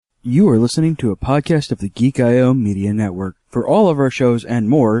You are listening to a podcast of the Geek I Media Network. For all of our shows and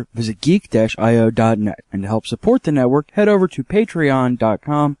more, visit geek-io.net. And to help support the network, head over to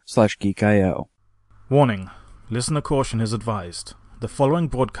patreon.com/geekio. Warning. Listener caution is advised. The following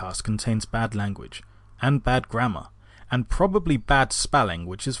broadcast contains bad language, and bad grammar, and probably bad spelling,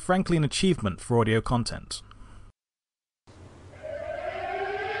 which is frankly an achievement for audio content.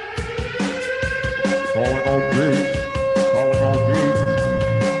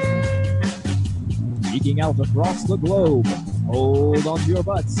 Geeking out across the globe. Hold on to your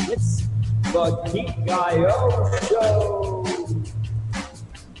butts. It's the Geek I Show.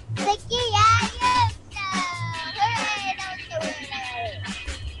 The Geek I Show.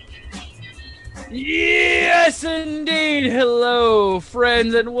 Yes, indeed. Hello,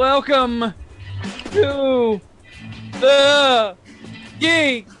 friends, and welcome to the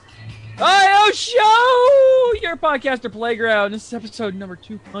Geek I Show, your podcaster playground. This is episode number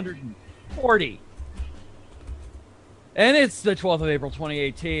 240. And it's the 12th of April,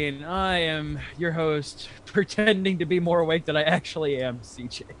 2018. I am your host, pretending to be more awake than I actually am,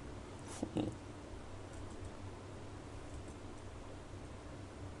 CJ.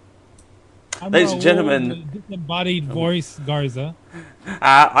 Ladies and gentlemen, disembodied voice Garza.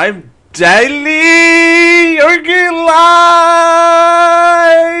 I'm Daily. You're getting live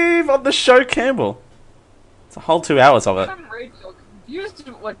on the show, Campbell. It's a whole 2 hours of it. I'm Rachel. Confused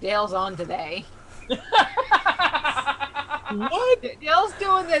with what Dale's on today. What? Dale's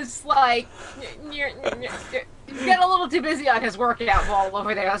doing this like he's getting a little too busy on his workout ball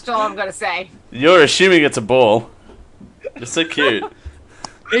over there. That's all I'm gonna say. You're assuming it's a ball. You're so cute.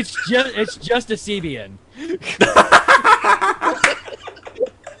 It's just a CBN.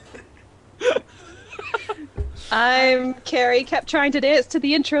 I'm Carrie, kept trying to dance to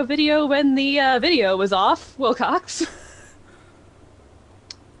the intro video when the video was off. Wilcox.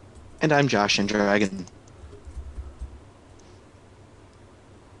 And I'm Josh and Dragon.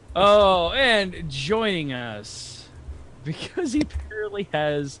 Oh, and joining us, because he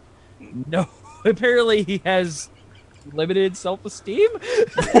apparently he has limited self-esteem.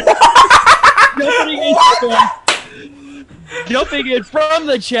 Jumping in from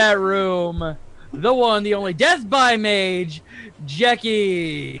the chat room, the one, the only Death by Mage,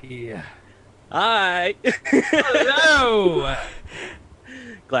 Jacky. Hi. Hello.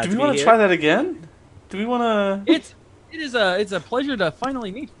 Glad Do to we be want to here. try that again? Do we want to... It's a pleasure to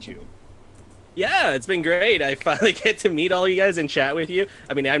finally meet you. Yeah, it's been great. I finally get to meet all you guys and chat with you.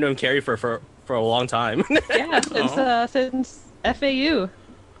 I mean, I've known Carrie for a long time. Yeah, since FAU.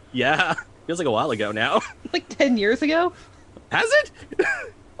 Yeah, feels like a while ago now. Like 10 years ago? Has it?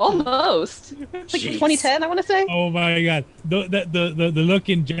 Almost. It's like Jeez. 2010, I want to say. Oh my god. The look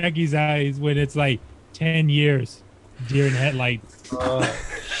in Jackie's eyes when it's like 10 years. Deer in headlights. Oh,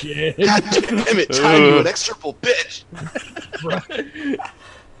 shit. God damn it, time you inexorable bitch!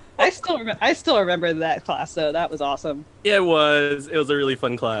 I still remember that class, though. That was awesome. Yeah, it was. It was a really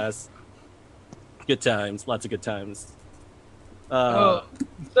fun class. Good times. Lots of good times. So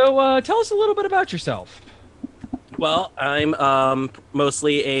tell us a little bit about yourself. Well, I'm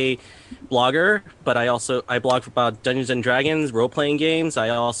mostly a blogger, but I blog about Dungeons and Dragons role-playing games. I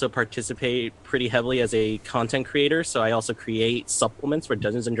also participate pretty heavily as a content creator, so I also create supplements for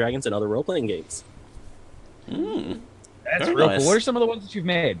Dungeons and Dragons and other role-playing games. That's Very real nice. cool. What are some of the ones that you've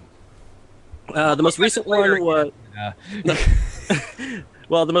made? The most recent one was...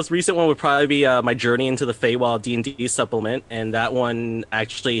 Well, the most recent one would probably be my Journey into the Feywild D&D supplement, and that one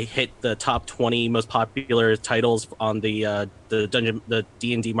actually hit the top 20 most popular titles on the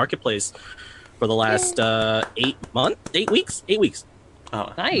D&D marketplace for the last 8 weeks.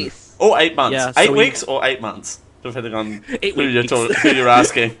 Oh. Nice. Or 8 months. Yeah, 8 so weeks or 8 months, depending on 8 who weeks. you're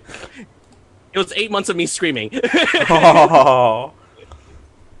asking. It was 8 months of me screaming. Oh.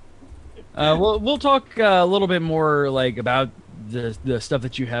 We'll talk a little bit more like about the stuff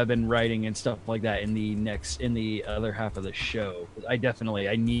that you have been writing and stuff like that in the other half of the show. I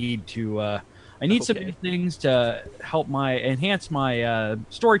need some new things to help enhance my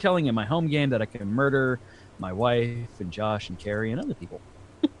storytelling in my home game that I can murder my wife and Josh and Carrie and other people.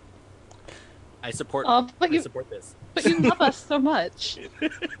 I support this. But you love us so much.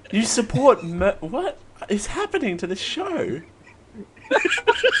 You support... What is happening to this show?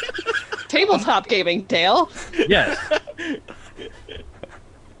 Tabletop gaming, Dale. Yes.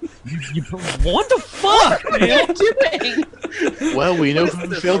 What the fuck? What are you doing? Well, we know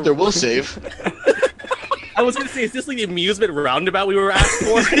who failed their will save. I was going to say, is this like the amusement roundabout we were asked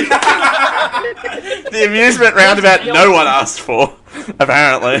for? The amusement roundabout no one asked for,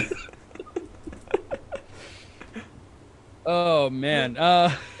 apparently. Oh man.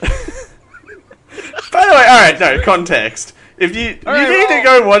 By the way, all right, no context. If you need to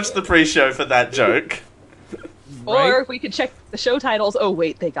go watch the pre-show for that joke. Or we could check the show titles. Oh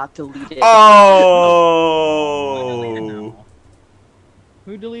wait, they got deleted. Oh.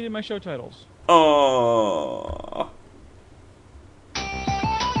 Who deleted my show titles? Oh.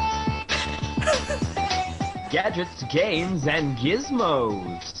 Gadgets, games, and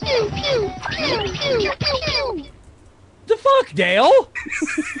gizmos. Pew, pew, pew, pew, pew, pew. The fuck, Dale?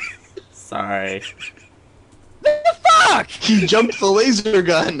 Sorry. The fuck? He jumped the laser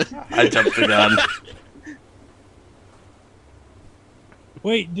gun. I jumped the gun.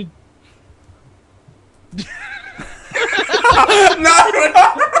 Wait, did No.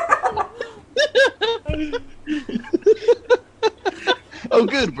 Oh,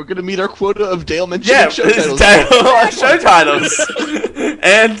 good. We're gonna meet our quota of Dale mentioning Yeah, show it's titles. Dale show titles.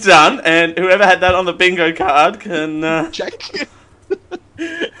 And done. And whoever had that on the bingo card can Check.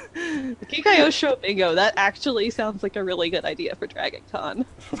 The Geek I show bingo. That actually sounds like a really good idea for Dragon Con.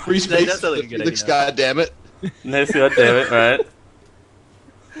 Free space. That's a good Felix, idea. goddammit. No, God damn it, right?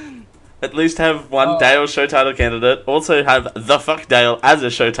 At least have one Dale show title candidate. Also have the fuck Dale as a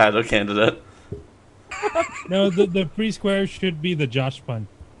show title candidate. no? The free square should be the Josh pun.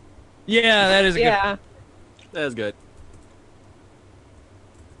 Yeah, that is a Yeah. That is good.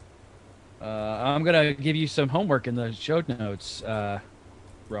 good. I'm gonna give you some homework in the show notes,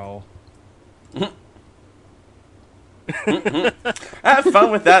 Raul. Have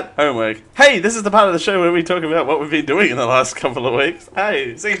fun with that homework. Hey, this is the part of the show where we talk about what we've been doing in the last couple of weeks.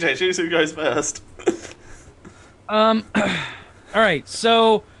 Hey, CJ, choose who goes first. All right,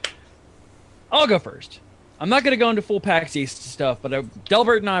 so I'll go first. I'm not going to go into full PAX East stuff, but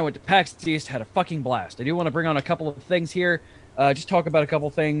Delbert and I went to PAX East, had a fucking blast. I do want to bring on a couple of things here, just talk about a couple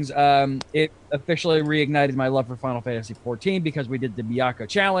of things. It officially reignited my love for Final Fantasy XIV because we did the Miyako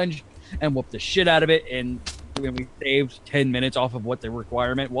challenge and whooped the shit out of it, and we saved 10 minutes off of what the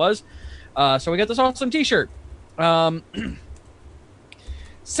requirement was. So we got this awesome t-shirt.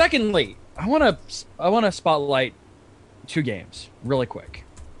 Secondly, I want to spotlight two games really quick.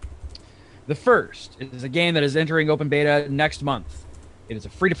 The first is a game that is entering open beta next month. It is a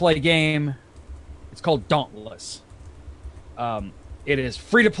free-to-play game. It's called Dauntless. It is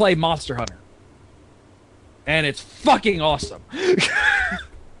free-to-play Monster Hunter. And it's fucking awesome.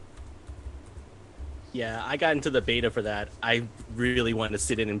 Yeah, I got into the beta for that. I really wanted to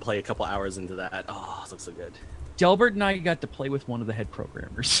sit in and play a couple hours into that. Oh, it looks so good. Delbert and I got to play with one of the head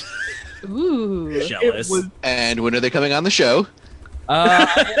programmers. Ooh. Jealous. And when are they coming on the show?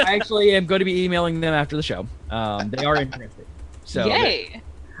 I actually am going to be emailing them after the show. They are interested. So, Yay.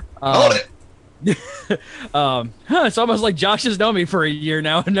 It's almost like Josh has known me for a year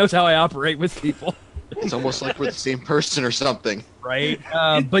now and knows how I operate with people. It's almost like we're the same person or something. Right?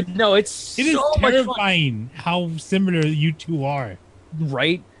 But no, It is so much fun. terrifying how similar you two are.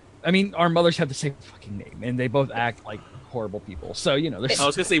 Right? I mean, our mothers have the same fucking name, and they both act like horrible people. So, you know, there's... I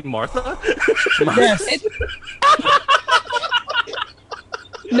was going to say Martha? Yes.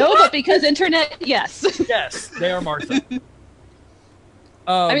 No, but because internet, yes. Yes, they are Martha.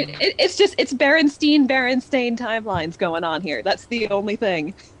 I mean, it's Berenstain timelines going on here. That's the only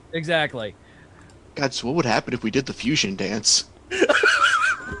thing. Exactly. God, so what would happen if we did the fusion dance?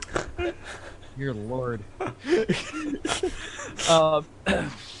 Your lord.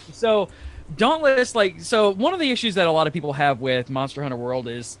 So, Dauntless, so one of the issues that a lot of people have with Monster Hunter World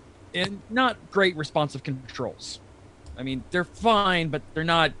is not great responsive controls. I mean, they're fine, but they're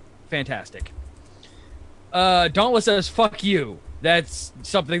not fantastic. Dauntless says, fuck you. That's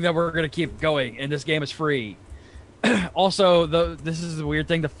something that we're going to keep going, and this game is free. Also, this is the weird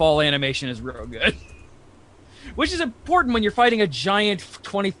thing, the fall animation is real good. Which is important when you're fighting a giant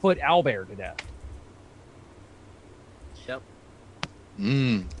 20-foot owlbear to death. Yep.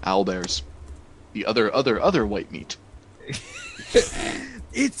 Owlbears. The other white meat.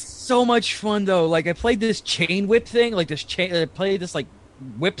 It's so much fun, though. Like, I played this chain whip thing, I played this,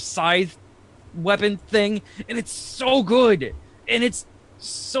 whip scythe weapon thing, and it's so good. And it's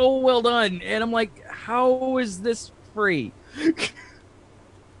so well done. And I'm like, how is this free?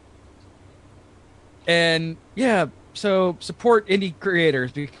 And yeah, so support indie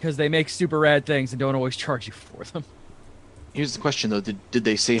creators because they make super rad things and don't always charge you for them. Here's the question though: Did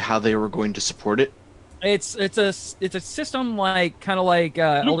they say how they were going to support it? It's a system kind of like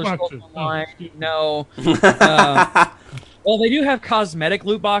Elder Scrolls Online. No, well, they do have cosmetic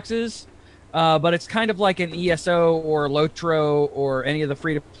loot boxes. But it's kind of like an ESO or Lotro or any of the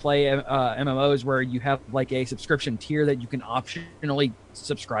free-to-play MMOs where you have like a subscription tier that you can optionally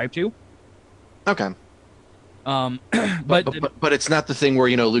subscribe to. Okay. But it's not the thing where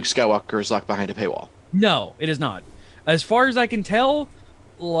Luke Skywalker is locked behind a paywall. No, it is not. As far as I can tell,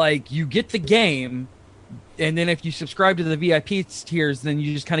 like you get the game, and then if you subscribe to the VIP tiers, then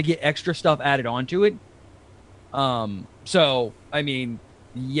you just kind of get extra stuff added onto it. So I mean,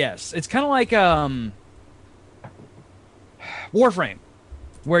 yes, it's kind of like Warframe,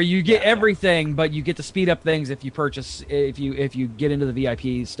 where you get everything, but you get to speed up things if you purchase if you get into the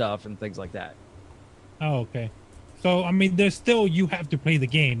VIP stuff and things like that. Oh, okay. So I mean, there's still you have to play the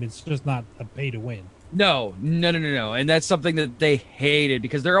game. It's just not a pay to win. No, and that's something that they hated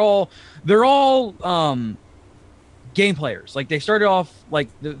because they're all game players. Like they started off like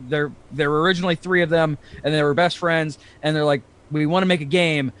there were originally 3 of them, and they were best friends, and they're like, we want to make a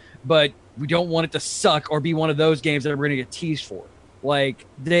game, but we don't want it to suck or be one of those games that we're going to get teased for. Like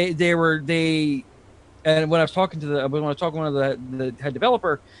they and when I was talking to one of the head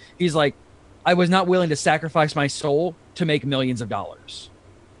developer, he's like, I was not willing to sacrifice my soul to make millions of dollars.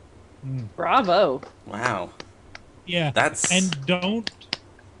 Bravo. Wow. Yeah. And don't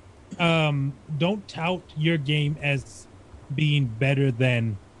tout your game as being better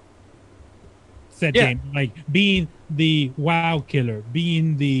than said game. Like being the WoW killer,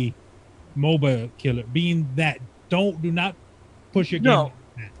 being the MOBA killer, being that. Do not push your game. No,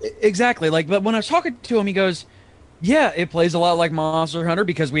 exactly. Like, but when I was talking to him, he goes, yeah, it plays a lot like Monster Hunter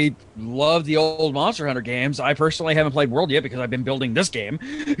because we love the old Monster Hunter games. I personally haven't played World yet because I've been building this game.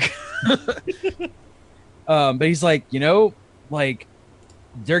 But he's like, like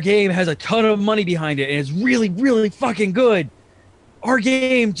their game has a ton of money behind it and it's really, really fucking good. Our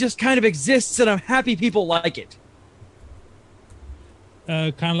game just kind of exists and I'm happy people like it.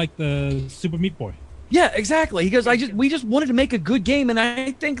 Kind of like the Super Meat Boy. Yeah, exactly. He goes, we just wanted to make a good game, and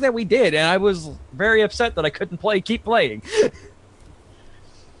I think that we did, and I was very upset that I couldn't keep playing.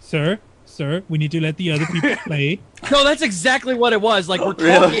 Sir, we need to let the other people play. No, that's exactly what it was. Like, we're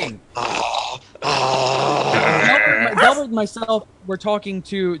talking. Delbert and myself were talking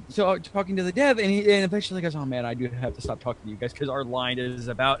to the dev, and eventually goes, oh man, I do have to stop talking to you guys because our line is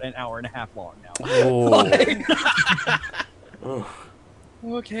about an hour and a half long now. Oh.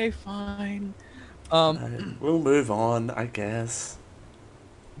 Okay, fine. We'll move on, I guess.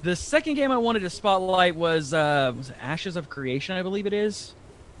 The second game I wanted to spotlight was it Ashes of Creation, I believe it is.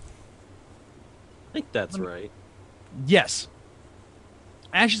 I think that's right. Yes.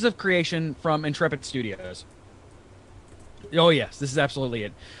 Ashes of Creation from Intrepid Studios. Oh, yes, this is absolutely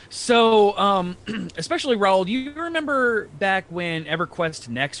it. So, especially, Raul, do you remember back when EverQuest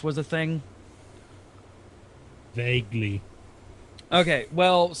Next was a thing? Vaguely. Okay,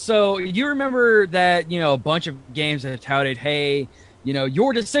 well, so you remember that, a bunch of games that touted, hey,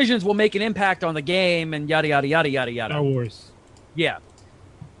 your decisions will make an impact on the game and yada, yada, yada, yada, yada. Star Wars. Yeah.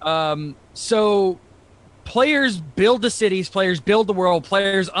 So players build the cities, players build the world,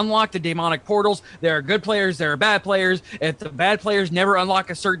 players unlock the demonic portals. There are good players, there are bad players. If the bad players never unlock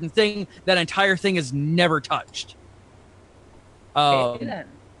a certain thing, that entire thing is never touched.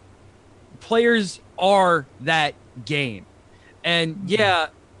 Players are that game. And yeah,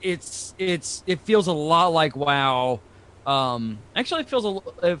 it feels a lot like WoW. Actually,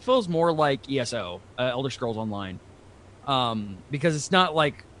 it feels more like ESO, Elder Scrolls Online, because it's not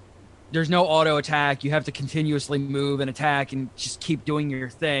like there's no auto attack. You have to continuously move and attack and just keep doing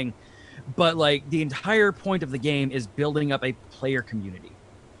your thing. But like the entire point of the game is building up a player community.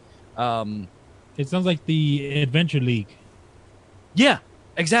 It sounds like the Adventure League. Yeah,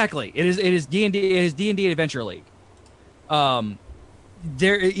 exactly. It is D&D. It is D&D Adventure League.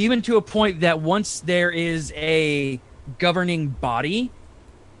 There, even to a point that once there is a governing body,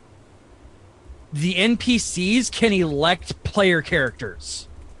 the NPCs can elect player characters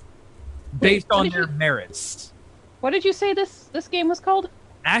based on their merits. What did you say this game was called?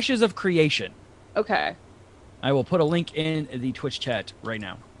 Ashes of Creation. Okay. I will put a link in the Twitch chat right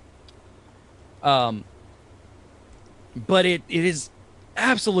now. But it is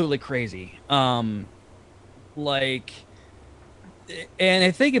absolutely crazy. And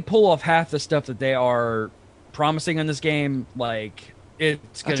if they could pull off half the stuff that they are promising in this game, like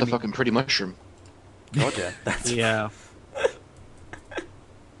it's gonna be a fucking pretty mushroom. God, yeah.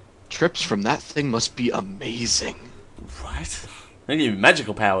 Trips from that thing must be amazing. Right? They give you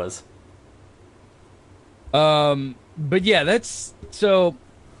magical powers. But yeah, that's so.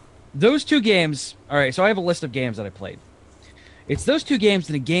 Those 2 games. All right, so I have a list of games that I played. It's those 2 games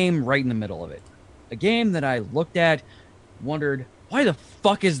and a game right in the middle of it. A game that I looked at, wondered, why the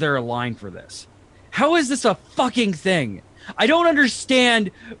fuck is there a line for this? How is this a fucking thing? I don't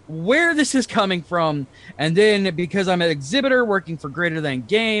understand where this is coming from. And then because I'm an exhibitor working for Greater Than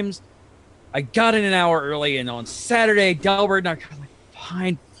Games, I got in an hour early, and on Saturday, Delbert and I were like,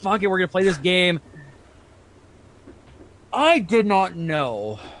 fine, fuck it, we're gonna play this game. I did not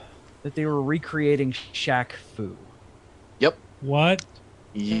know that they were recreating Shaq Fu. Yep. What?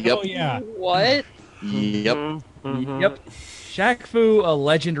 Yep. Oh yeah. What? Yep. Yep. Shaq Fu, A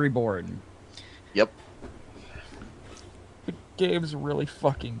Legend Reborn. Yep. The game's really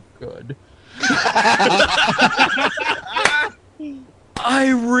fucking good.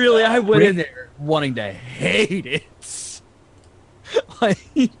 I went in there wanting to hate it.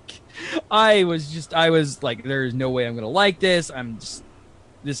 Like, I was like, there's no way I'm gonna like this.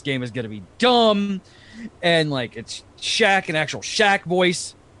 This game is gonna be dumb, and like it's Shaq, an actual Shaq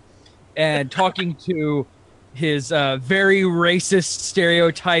voice, and talking to his very racist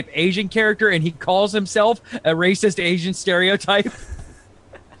stereotype Asian character, and he calls himself a racist Asian stereotype.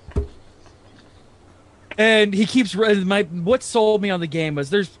 And he keeps what sold me on the game was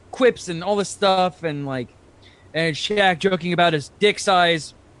there's quips and all this stuff, and Shaq joking about his dick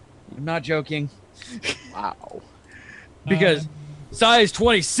size. I'm not joking. Wow. Because size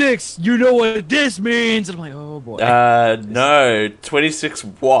 26, you know what this means. And I'm like, oh boy. No, 26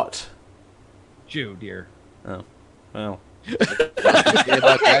 what? Jew, dear. Oh, well.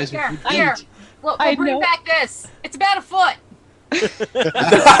 Okay, Here. We'll bring back this. It's about a foot.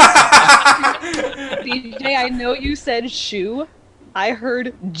 DJ, I know you said shoe. I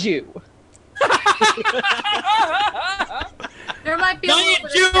heard Jew. There might be a Giant little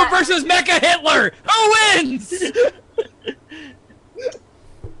bit Jew of that. versus Mecha Hitler. Who wins?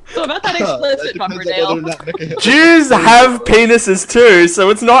 So about that explicit, Bumperdale. Jews have penises too, so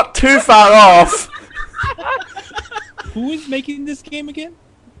it's not too far off. Who is making this game again?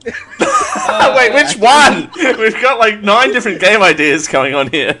 Wait, which one? We've got like 9 different game ideas going on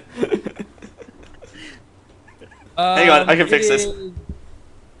here. Hang on, I can fix this.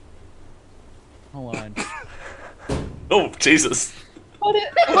 Hold on. Oh, Jesus.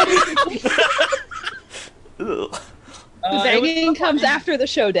 The banging comes after the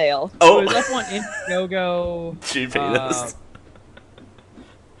show, Dale. Oh. It was up on Indiegogo. Jew penis.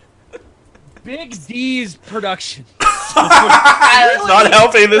 Big D's production. It's not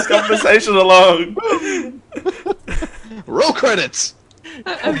helping this conversation along. Roll credits.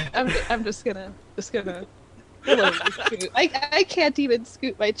 I'm just gonna. I can't even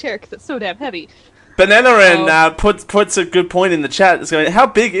scoot my chair because it's so damn heavy. Banana puts a good point in the chat. It's going, how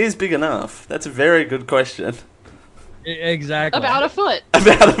big is big enough? That's a very good question. Exactly. About a foot.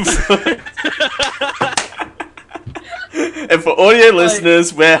 About a foot. And for audio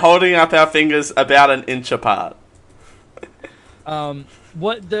listeners, we're holding up our fingers about an inch apart. I'm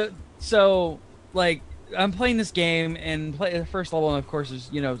playing this game, and the first level, and of course, is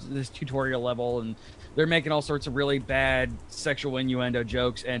this tutorial level, and they're making all sorts of really bad sexual innuendo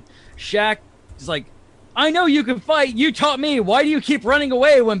jokes, and Shaq is like, "I know you can fight. You taught me. Why do you keep running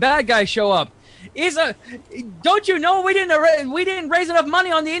away when bad guys show up? Don't you know we didn't raise enough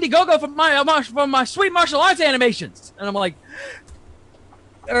money on the Indiegogo for my sweet martial arts animations?" And I'm like,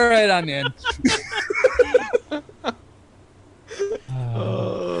 "All right, I'm in."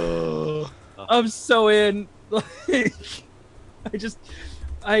 I'm so in.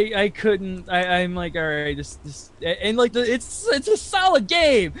 I couldn't. I'm like, all right, and like it's a solid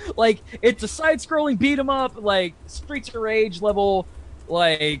game. Like, it's a side-scrolling beat 'em up, like Streets of Rage level.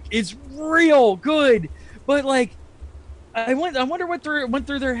 Like, it's real good. But like, I wonder what went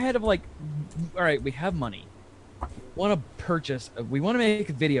through their head of like, all right, we have money, we want to make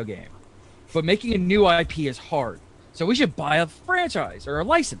a video game, but making a new IP is hard. So we should buy a franchise or a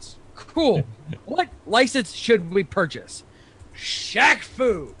license. Cool. What license should we purchase? Shaq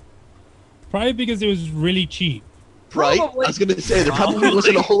Fu. Probably because it was really cheap. Right? Probably. I was going to say, there probably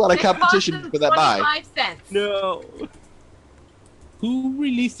wasn't a whole lot of competition for that buy. 25 cents. No. Who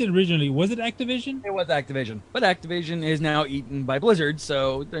released it originally? Was it Activision? It was Activision, but Activision is now eaten by Blizzard,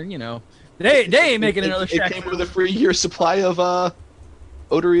 so they're they ain't making another Shaq. It came with a free year supply of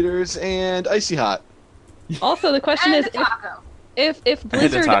odor eaters and Icy Hot. Also, the question And is, a taco. if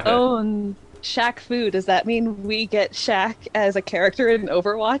Blizzard taco. owns Shaq Fu, does that mean we get Shaq as a character in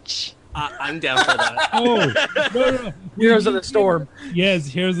Overwatch? I'm down for that. Oh, no. Heroes of the Storm. Yes,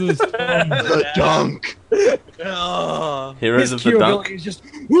 Heroes of the Storm. The dunk. Oh. Heroes His of the Q Dunk. ability is just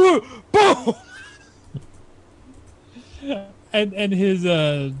boom. And his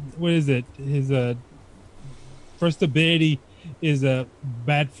what is it? His first ability is a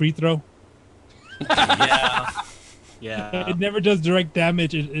bad free throw. Yeah. It never does direct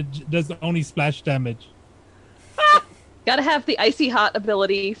damage. It does only splash damage. Gotta have the Icy Hot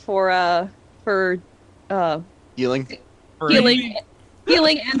ability for Healing. healing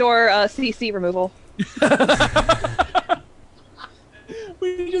Healing and/or CC removal.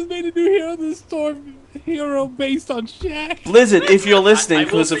 We just made a new Hero of the Storm hero based on Shaq. Blizzard, if you're listening, I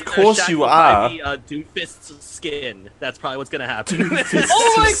will because of say, course Shaq you will are. buy me, Doomfist's skin. That's probably what's gonna happen.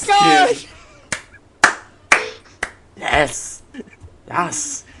 Oh my gosh! Yes.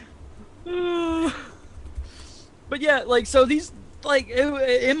 Yes. But yeah, like, so these, like,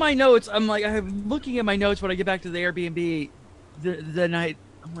 in my notes, I'm like, I'm looking at my notes when I get back to the Airbnb the night.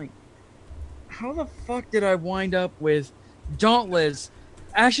 I'm like, how the fuck did I wind up with Dauntless,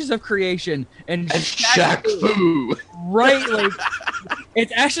 Ashes of Creation, and Shaq Fu? Right, like,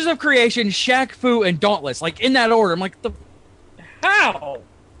 it's Ashes of Creation, Shaq Fu, and Dauntless, like, in that order. I'm like, how?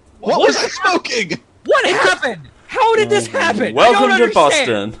 What was I smoking? What happened? How did this happen? Welcome to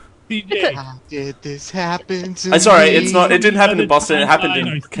Boston. DJ. How did this happen to I'm sorry, me? it's not. It didn't happen in Boston. It happened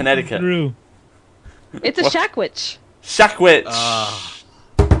in Connecticut. Through. It's a Shack Witch. Shackwitch.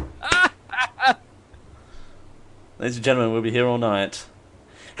 Ladies and gentlemen, we'll be here all night.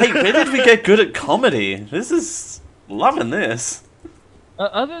 Hey, where did we get good at comedy? This is loving this.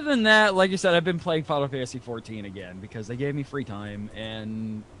 Other than that, like you said, I've been playing Final Fantasy 14 again because they gave me free time,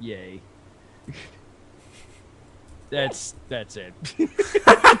 and yay. That's it.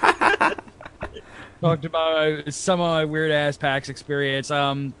 Talked about some of my weird ass PAX experience.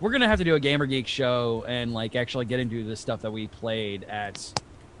 We're gonna have to do a Gamer Geek show and like actually get into the stuff that we played at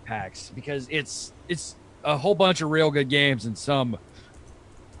PAX because it's a whole bunch of real good games and some.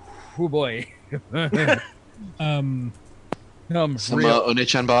 Oh boy. Some real.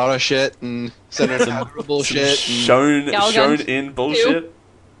 Onichanbara shit and Senator bullshit. Shown Galgun in bullshit.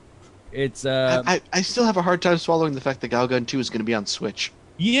 It's I still have a hard time swallowing the fact that Galgun 2 is going to be on Switch.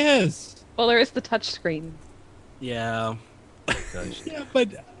 Yes. Well, there is the touchscreen. Yeah. Yeah, but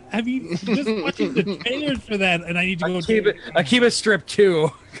have you just watching the trailers for that? And I need to go. Akiba Strip 2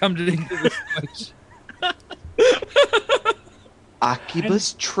 come to the Switch.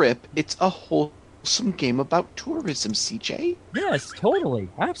 Akiba's Trip. It's a wholesome game about tourism, CJ. Yes, totally,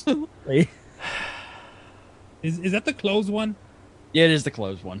 absolutely. Is that the closed one? Yeah, it is the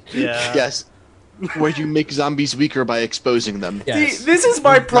closed one. Yeah. Yes. Where you make zombies weaker by exposing them. Yes. See, this is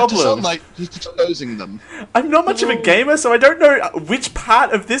my Not just problem. like just exposing them. I'm not much of a gamer, so I don't know which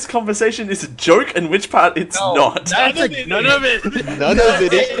part of this conversation is a joke and which part it's not. None of it. None of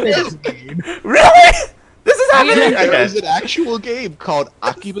it is. Really? This is happening? There is Okay. an actual game called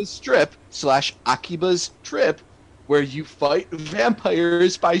Akiba's Strip / Akiba's Trip where you fight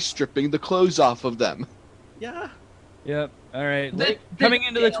vampires by stripping the clothes off of them. Yeah. Yep. All right. Coming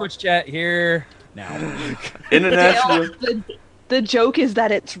into the Twitch chat here now. International. The joke is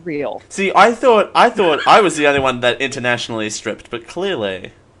that it's real. See, I thought I was the only one that internationally stripped, but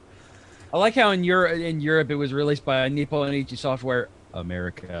clearly. I like how in Europe it was released by Nippon Ichi Software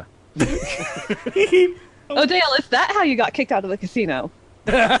America. Oh, Dale, is that how you got kicked out of the casino?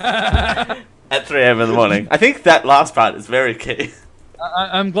 At 3 a.m. in the morning. I think that last part is very key.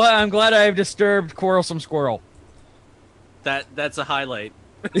 I'm glad I've disturbed Quarrelsome Squirrel. That's a highlight.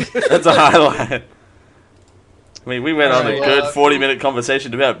 That's a highlight. I mean, we went on a Alright, good 40-minute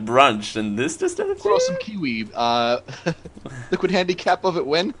conversation about brunch, and this just Some kiwi. Liquid handicap of it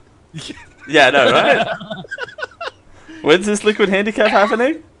when? Yeah, I know, right? When's this liquid handicap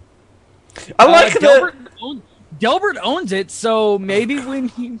happening? I like that. Delbert owns it, so maybe when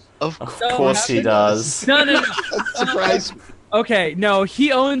he. Of course he does. No. Surprise. Okay, no,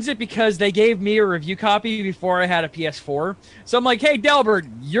 he owns it because they gave me a review copy before I had a PS4. So I'm like, hey, Delbert,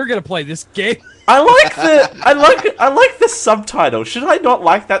 you're gonna play this game. I like the subtitle. Should I not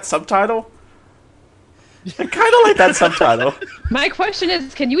like that subtitle? I kind of like that subtitle. My question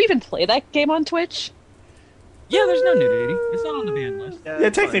is, can you even play that game on Twitch? Yeah, there's no nudity. It's not on the ban list. Yeah,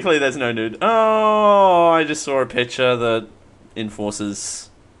 technically there's no nude. Oh, I just saw a picture that enforces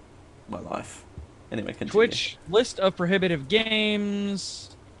my life. Anyway, continue. Twitch list of prohibitive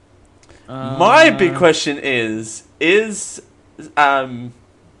games. My big question is you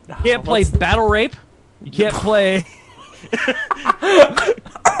can't play Battle Rape. You can't play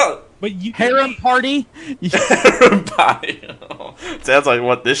But you Harem Party. Harem Party. Sounds like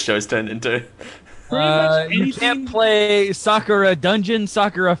what this show's turned into. You can't play Sakura Dungeon,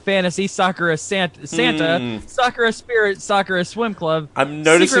 Sakura Fantasy, Sakura Santa, Sakura Spirit, Sakura Swim Club. I'm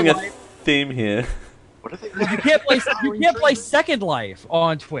noticing Secret a Life. theme here. What are they? You can't play Second Life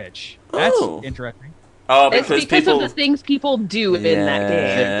on Twitch. That's Oh. interesting. Oh, It's because because people. of the things people do in that game.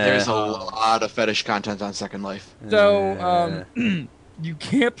 There's a lot of fetish content on Second Life. So, you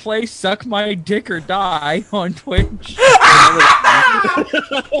can't play Suck My Dick or Die on Twitch.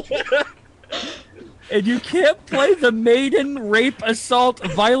 and you can't play the Maiden Rape Assault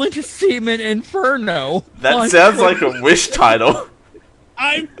Violent Semen Inferno. That sounds like a Wish title.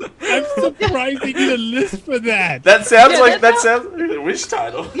 I'm surprised they did a list for that. That sounds like a Wish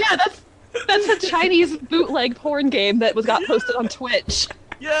title. Yeah, that's a Chinese bootleg porn game that got posted on Twitch.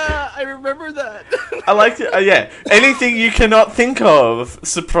 Yeah, I remember that. I like it. Yeah, anything you cannot think of.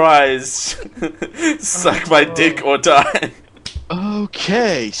 Surprise! Suck my dick or die.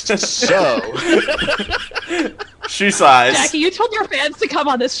 Okay, so shoe size. Jackie, you told your fans to come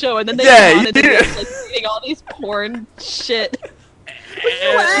on this show, and then they Yeah, come on and you they're did. just, like reading all these porn shit.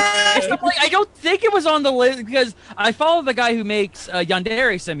 I don't think it was on the list because I follow the guy who makes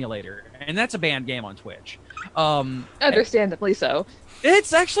Yandere Simulator, and that's a banned game on Twitch. Understandably so.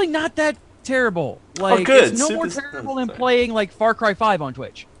 It's actually not that terrible. Like, good. It's no more terrible than playing like Far Cry 5 on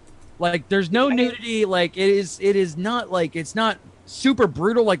Twitch. Like, there's no nudity. Like, it is not like it's not super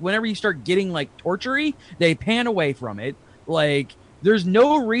brutal. Like, whenever you start getting like torture-y, they pan away from it. Like, there's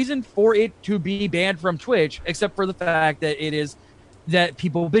no reason for it to be banned from Twitch except for the fact that it is that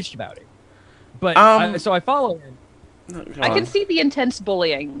people bitched about it. But so I follow him. I can see the intense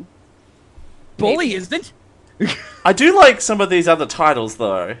bullying. Bully isn't. I do like some of these other titles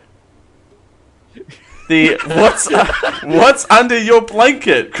though. The what's under your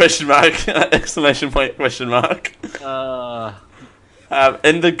blanket? Question mark! Exclamation point! Question mark! In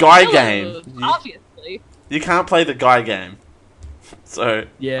the Guy game, obviously, you can't play the Guy game, so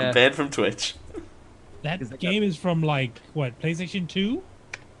yeah, I'm banned from Twitch. That game is from like what, PlayStation 2?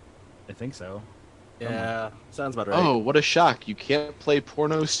 I think so. Yeah, sounds about right. Oh, what a shock! You can't play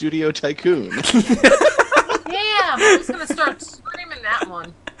Porno Studio Tycoon. Damn, I'm just gonna start screaming that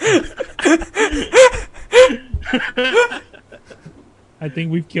one. I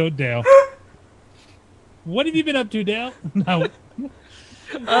think we've killed Dale. What have you been up to, Dale? No.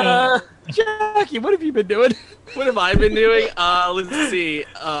 Jackie, what have you been doing? What have I been doing? Let's see.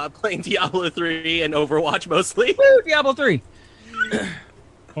 Playing Diablo 3 and Overwatch mostly. Woo, Diablo 3.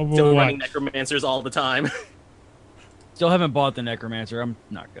 Still running Necromancers all the time. Still haven't bought the Necromancer. I'm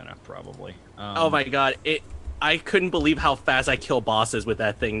not gonna, probably. Oh my god, I couldn't believe how fast I kill bosses with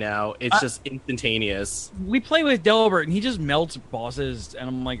that thing now. It's just instantaneous. We play with Delbert, and he just melts bosses, and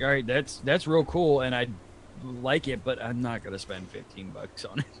I'm like, all right, that's real cool, and I like it, but I'm not gonna spend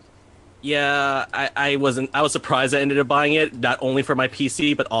 $15 on it. Yeah, I was surprised I ended up buying it, not only for my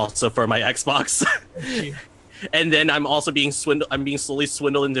PC, but also for my Xbox. And then I'm also being slowly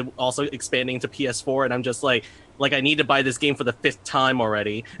swindled into also expanding to PS4, and I'm just like I need to buy this game for the 5th time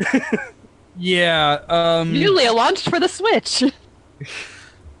already. Yeah. Newly launched for the Switch.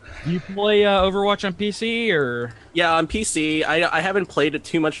 You play Overwatch on PC or? Yeah, on PC. I haven't played it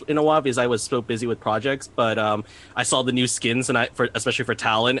too much in a while because I was so busy with projects. But I saw the new skins and especially for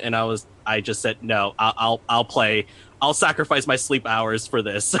Talon, and I just said no. I'll play. I'll sacrifice my sleep hours for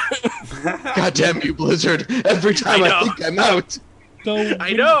this. God damn you, Blizzard! Every time I think I'm out. So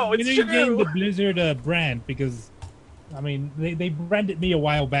I know when it's are you true. getting the Blizzard brand? Because I mean, they branded me a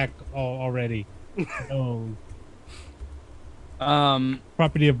while back already. Oh.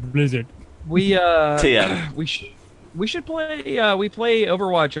 Property of Blizzard. We TM. we should play. We play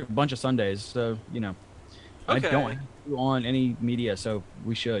Overwatch a bunch of Sundays, so you know. Okay. I don't on any media, so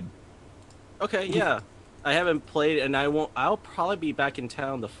we should. Okay, yeah. I haven't played, and I won't. I'll probably be back in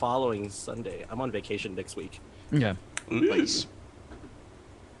town the following Sunday. I'm on vacation next week. Yeah. Nice.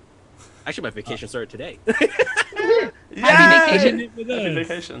 Actually, my vacation started today. Happy With Happy us.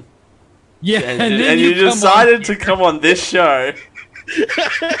 vacation. Yeah, And you decided to come on this show.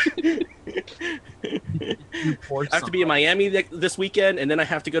 I have to be in Miami this weekend, and then I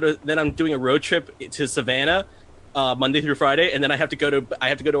have to go to. Then I'm doing a road trip to Savannah, Monday through Friday, and then I have to go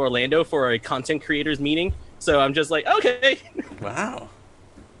to Orlando for a content creators meeting. So I'm just like, okay. Wow.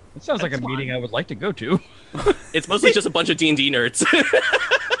 It sounds like a meeting I would like to go to. It's mostly just a bunch of D&D nerds.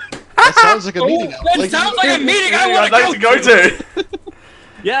 That sounds like a meeting. That sounds like a meeting I I'd want like to go to.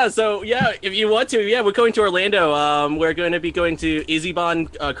 Yeah, so yeah, if you want to, yeah, we're going to Orlando. We're going to be going to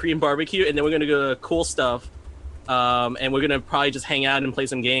Izzyban Korean barbecue, and then we're going to go to Cool Stuff, and we're going to probably just hang out and play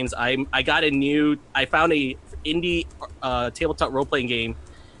some games. I found a indie tabletop role playing game.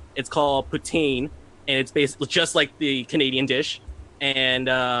 It's called Poutine, and it's basically just like the Canadian dish, and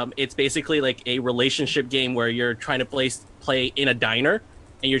it's basically like a relationship game where you're trying to play in a diner,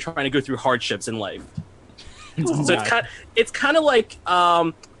 and you're trying to go through hardships in life. So it's kind of like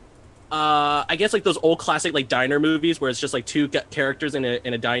I guess like those old classic like diner movies where it's just like two characters in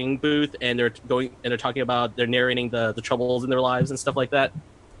a dining booth, and they're narrating the troubles in their lives and stuff like that.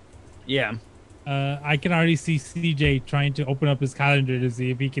 Yeah. I can already see CJ trying to open up his calendar to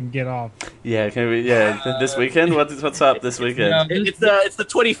see if he can get off. Yeah, can we? Yeah, this weekend. What's up this weekend? Yeah. It's the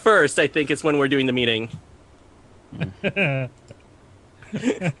 21st. I think it's when we're doing the meeting.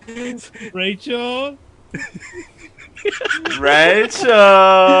 Rachel. Rachel.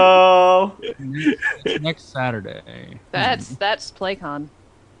 Next Saturday. That's PlayCon.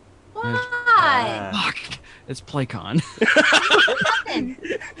 Why? Fuck. It's PlayCon.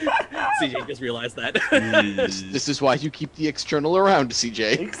 CJ just realized that. This is why you keep the external around,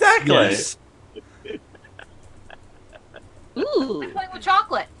 CJ. Exactly. Yes. Ooh. I'm playing with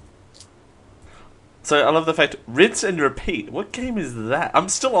chocolate. So I love the fact rinse and repeat. What game is that? I'm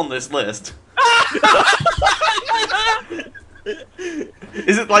still on this list.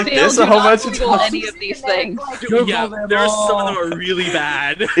 Is it like Dale, this do a whole not bunch of Google times? any of these things. Yeah, there's some of them are really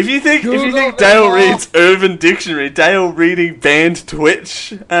bad. If you think Google Dale them all. reads Urban Dictionary, Dale reading banned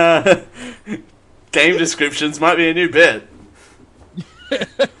Twitch game descriptions might be a new bit.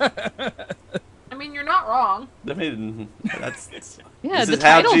 I mean, you're not wrong. I mean, that's Yeah, this the is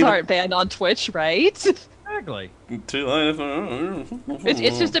how titles G- aren't banned on Twitch, right? Exactly. too late.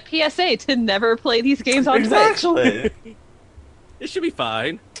 It's just a PSA to never play these games on Twitch. Exactly. It should be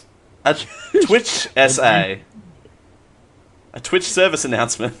fine. A Twitch SA. A Twitch service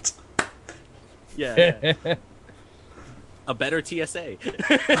announcement. Yeah. A better TSA.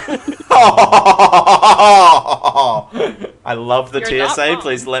 I love the You're not TSA. wrong.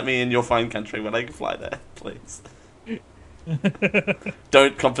 Please let me in your fine country when I can fly there, please.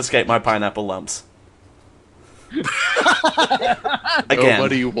 Don't confiscate my pineapple lumps. Again.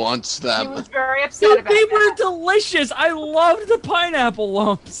 Nobody wants He them. was very upset Dude, about they were that. delicious. I loved the pineapple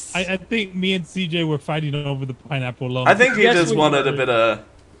lumps. I think me and CJ were fighting over the pineapple lump. I think he Yes, just we wanted a were. bit of...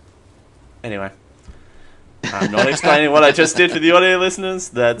 Anyway. I'm not explaining what I just did for the audio listeners.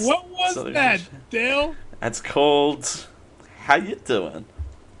 That's What was something- that, Dale? That's called... How you doing?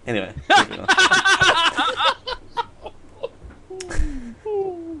 Anyway. moving on.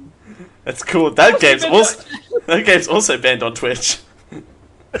 That's cool. That game's also banned on Twitch.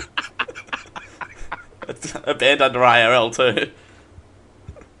 It's banned under IRL too.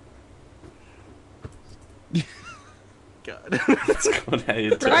 God. That's called How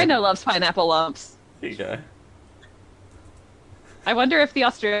You Doing. Rhino loves pineapple lumps. There you go. I wonder if the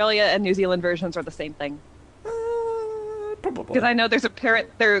Australia and New Zealand versions are the same thing. Probably. Because I know there's a parent,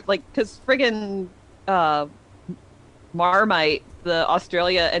 they're like, because friggin' Marmite, the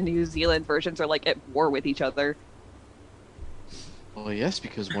Australia and New Zealand versions are like at war with each other. Well, yes,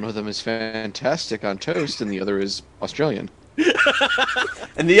 because one of them is fantastic on toast and the other is Australian.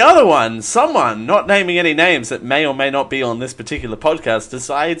 And the other one, someone, not naming any names that may or may not be on this particular podcast,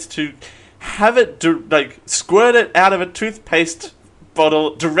 decides to have it, squirt it out of a toothpaste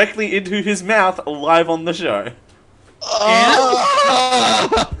bottle directly into his mouth live on the show.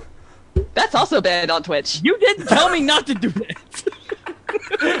 That's also banned on Twitch. You didn't tell me not to do that.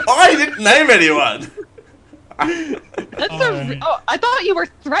 I didn't name anyone! That's Alright. I thought you were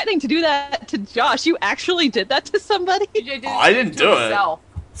threatening to do that to Josh. You actually did that to somebody? CJ did I didn't do it. himself.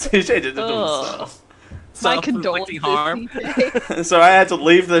 CJ did it to Ugh. himself. My Self-inflicting condolences. harm. CJ. So I had to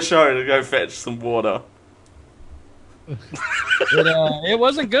leave the show to go fetch some water. It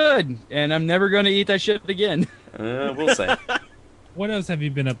wasn't good, and I'm never going to eat that shit again. We'll see. What else have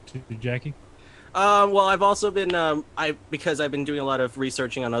you been up to, Jackie? Well, I've also been because I've been doing a lot of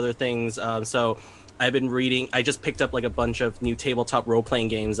researching on other things. So I've been reading. I just picked up like a bunch of new tabletop role playing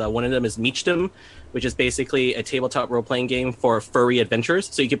games. One of them is Meachdom, which is basically a tabletop role playing game for furry adventures.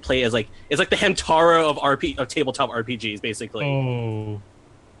 So you can play as it's like the Hamtaro of tabletop RPGs, basically. Oh,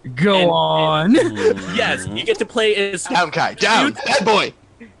 Go on. Yes, you get to play as Down, Kai, down, bad boy.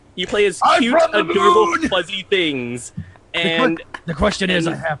 you play as I'm cute, from the adorable, moon! fuzzy things. And The question is,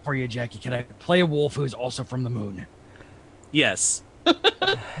 I have for you, Jackie. Can I play a wolf who's also from the moon? yes.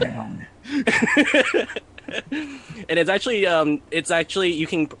 Down. And it's actually you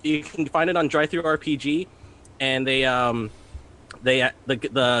can find it on Drive-Thru RPG, and the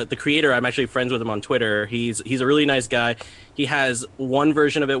creator, I'm actually friends with him on Twitter. He's a really nice guy. He has one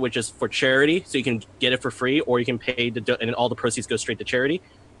version of it which is for charity, so you can get it for free, or you can pay and all the proceeds go straight to charity,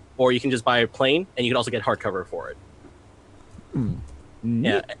 or you can just buy a plain, and you can also get hardcover for it.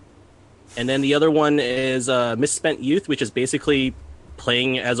 Yeah. And then the other one is Misspent Youth, which is basically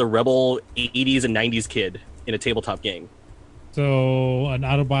playing as a rebel 80s and 90s kid in a tabletop game. so an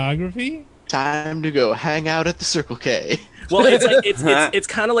autobiography? Time to go hang out at the Circle K. Well, it's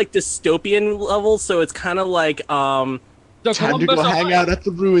kind of like dystopian level, so it's kind of like Time to go hang out at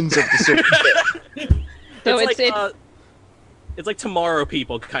the ruins of the Circle K. So it's like Tomorrow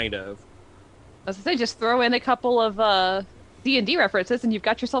People, kind of. As I say, just throw in a couple of D&D references, and you've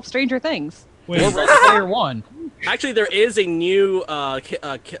got yourself Stranger Things. Wait, Player One. Actually, there is a new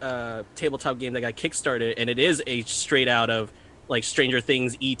tabletop game that got kickstarted, and it is a straight out of like Stranger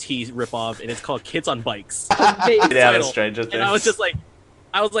Things ET ripoff, and it's called Kids on Bikes. Yeah, that's Stranger Things. And I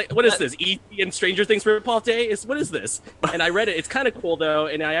was like, what is this? ET and Stranger Things ripoff day? What is this? And I read it. It's kind of cool though,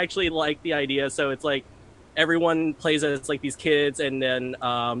 and I actually like the idea. So it's like everyone plays as like these kids, and then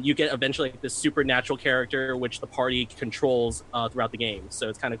you get eventually like, this supernatural character which the party controls throughout the game. So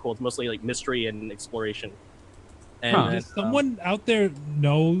it's kind of cool. It's mostly like mystery and exploration. And Does someone out there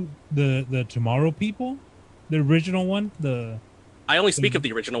know the Tomorrow People, the original one? I only speak of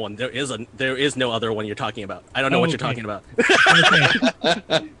the original one. There is no other one you're talking about. I don't know what you're talking about.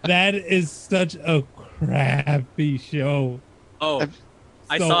 That is such a crappy show. Oh.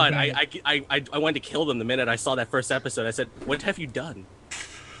 I So saw it. bad. I wanted to kill them the minute I saw that first episode. I said, "What have you done?"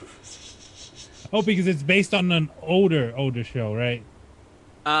 Oh, because it's based on an older show, right?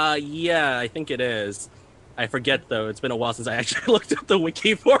 Yeah, I think it is. I forget though. It's been a while since I actually looked up the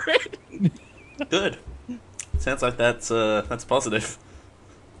wiki for it. Good. Sounds like that's positive.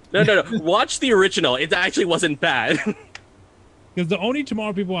 No. Watch the original. It actually wasn't bad. Because the only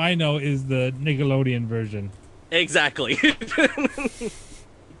Tomorrow People I know is the Nickelodeon version. Exactly.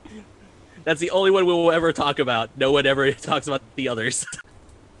 That's the only one we will ever talk about. No one ever talks about the others.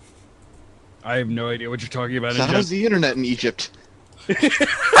 I have no idea what you're talking about. So how's the internet in Egypt?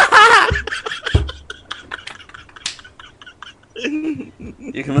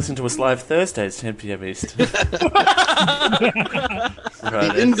 You can listen to us live Thursdays, 10 p.m. East. The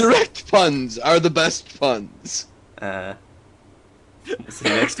indirect puns are the best puns. See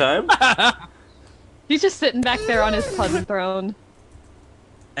you next time. He's just sitting back there on his pun throne.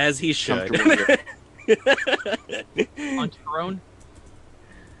 As he should. On throne.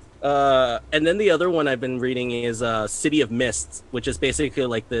 And then the other one I've been reading is City of Mists, which is basically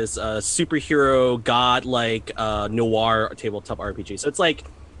like this superhero god-like noir tabletop RPG. So it's like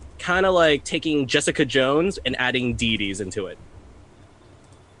kind of like taking Jessica Jones and adding deities into it.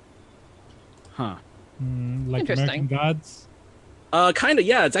 Huh. Like American Gods? Kind of,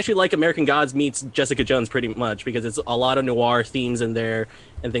 yeah. It's actually like American Gods meets Jessica Jones pretty much, because it's a lot of noir themes in there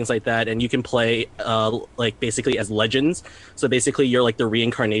and things like that. And you can play like basically as legends. So basically you're like the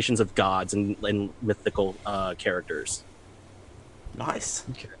reincarnations of gods and mythical characters. Nice.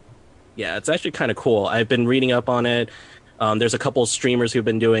 Okay. Yeah, it's actually kind of cool. I've been reading up on it. There's a couple of streamers who've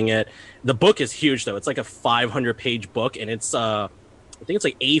been doing it. The book is huge though. It's like a 500-page book, and it's I think it's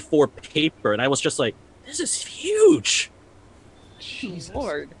like A4 paper. And I was just like, this is huge. Jesus.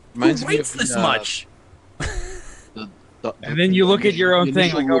 Lord. Who writes this much? And then you look at your own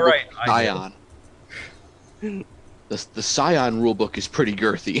thing like, all right, Scion. The Scion rulebook is pretty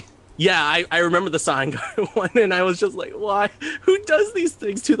girthy. Yeah, I remember the Scion one, and I was just like, why? Who does these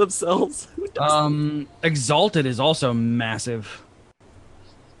things to themselves? Who does Exalted is also massive.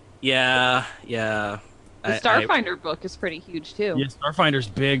 Yeah. The Starfinder book is pretty huge too. Yeah, Starfinder's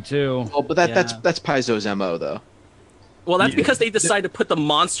big too. Oh, but that's Paizo's MO though. Well, that's because they decided to put the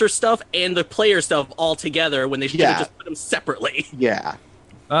monster stuff and the player stuff all together when they should have just put them separately. Yeah.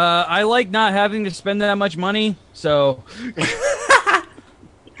 I like not having to spend that much money, so.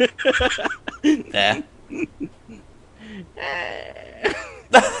 Yeah.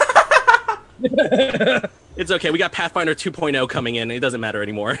 It's okay. We got Pathfinder 2.0 coming in. It doesn't matter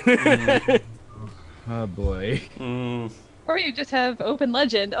anymore. Oh boy. Or you just have Open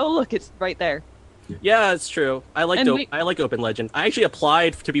Legend. Oh, look, it's right there. Yeah, it's true. I like Open Legend. I actually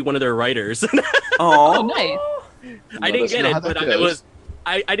applied to be one of their writers. Oh, nice. I didn't get it, but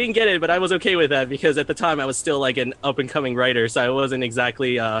I didn't get it, but I was okay with that because at the time I was still like an up and coming writer, so I wasn't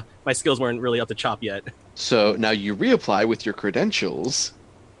exactly my skills weren't really up to chop yet. So now you reapply with your credentials.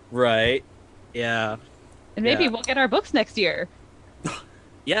 Right. Yeah. And maybe we'll get our books next year.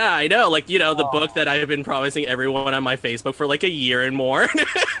 Yeah, I know. Like, the book that I've been promising everyone on my Facebook for like a year and more.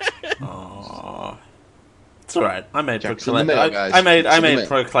 Aww. It's alright. I made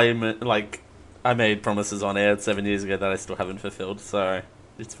I made promises on air 7 years ago that I still haven't fulfilled, so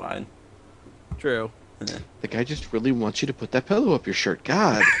it's fine. True. Yeah. The guy just really wants you to put that pillow up your shirt.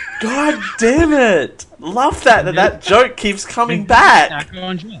 God. God damn it! Love that joke keeps coming back.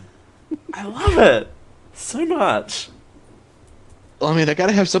 I love it so much. Well, I mean, I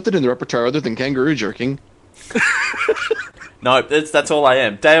gotta have something in the repertoire other than kangaroo jerking. No, that's all I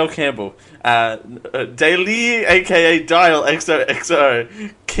am. Dale Campbell. Daily, aka Dial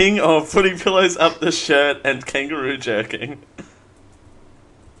XOXO. King of putting pillows up the shirt and kangaroo jerking.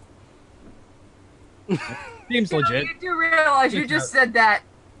 Seems legit. You do realize you just said that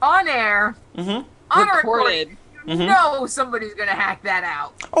on air, on a recording, you Mhm. know somebody's gonna hack that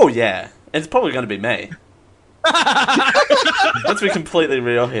out. Oh yeah, it's probably going to be me. Let's be completely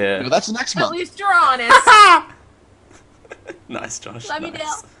real here. No, that's next At month. least you're honest. Nice, Josh. Love you, nice.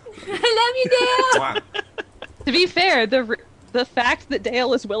 Dale. Love you, Dale. Wow. To be fair, the fact that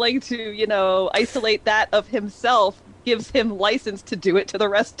Dale is willing to, isolate that of himself gives him license to do it to the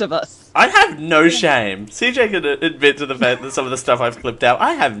rest of us. I have no shame. CJ can admit to the fact that some of the stuff I've clipped out,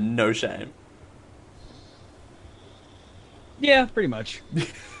 I have no shame. Yeah, pretty much.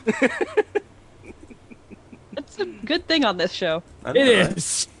 That's a good thing on this show. I It don't know.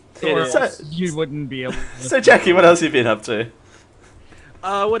 is. It Or is. else you wouldn't be able to. So, Jackie, what else have you been up to?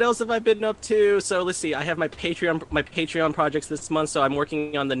 What else have I been up to? So let's see. I have my Patreon projects this month. So I'm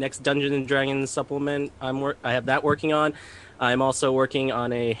working on the next Dungeons and Dragons supplement. I have that working on. I'm also working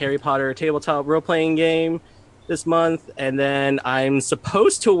on a Harry Potter tabletop role-playing game this month, and then I'm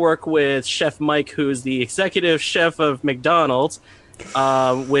supposed to work with Chef Mike, who's the executive chef of McDonald's,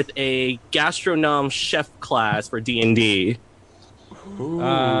 with a gastronom chef class for D&D.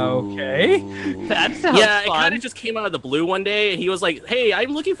 Okay. That sounds Yeah, it fun. kind of just came out of the blue one day. He was like, "Hey,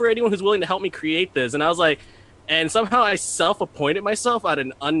 I'm looking for anyone who's willing to help me create this," and I was like, and somehow I self-appointed myself out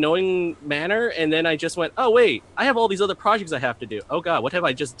an unknowing manner, and then I just went, "Oh wait, I have all these other projects I have to do. Oh god, what have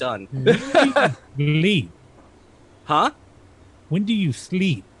I just done?" Sleep. Huh? When do you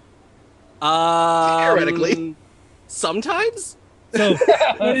sleep? Theoretically. Sometimes. So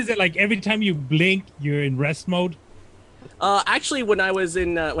what is it like? Every time you blink, you're in rest mode. Actually, when I was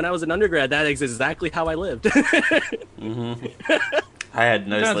in undergrad, that is exactly how I lived. Mm-hmm. I had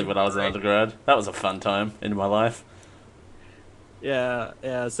no sleep when I was in undergrad. That was a fun time in my life.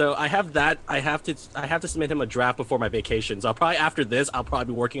 Yeah. So I have that. I have to submit him a draft before my vacation. So after this, I'll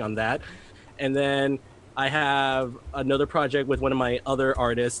probably be working on that, and then I have another project with one of my other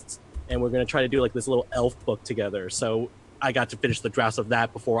artists, and we're gonna try to do like this little elf book together. So I got to finish the drafts of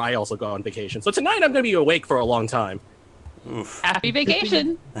that before I also go on vacation. So tonight I'm gonna be awake for a long time. Oof. Happy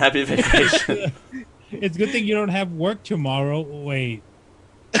vacation. Happy vacation. It's a good thing you don't have work tomorrow. Wait.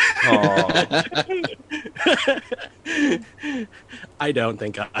 Aw. I don't,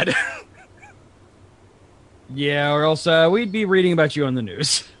 thank God. Yeah, or else we'd be reading about you on the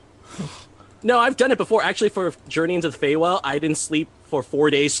news. No, I've done it before. Actually, for Journey into the Feywild, I didn't sleep for 4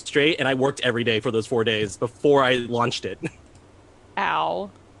 days straight, and I worked every day for those 4 days before I launched it.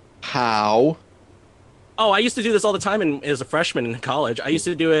 Ow. How? Oh, I used to do this all the time as a freshman in college. I used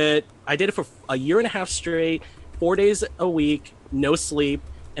to do it. I did it for a year and a half straight, 4 days a week, no sleep,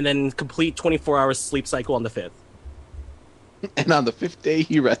 and then complete 24-hour sleep cycle on the 5th. And on the 5th day,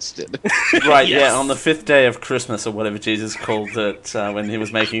 he rested. Right, Yes. yeah, on the 5th day of Christmas, or whatever Jesus called it when he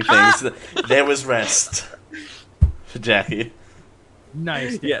was making things, there was rest for Jackie.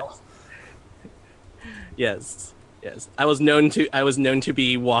 Nice. Dale. Yes. I was known to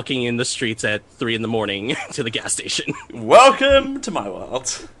be walking in the streets at 3 a.m. to the gas station. Welcome to my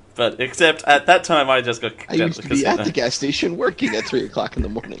world. But except at that time, I just got kicked I out of used the to be casino. at the gas station working at 3 o'clock in the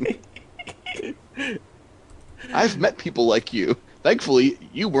morning. I've met people like you. Thankfully,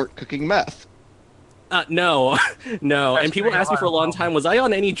 you weren't cooking meth. No. And people asked me for a long time, was I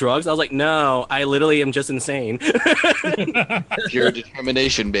on any drugs? I was like, no, I literally am just insane. Pure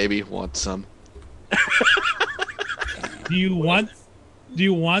determination, baby. Want some? Do you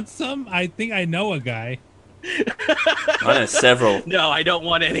want some? I think I know a guy. I know several. No, I don't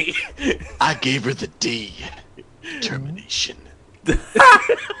want any. I gave her the D. Determination.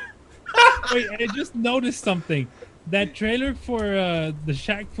 Wait, I just noticed something. That trailer for the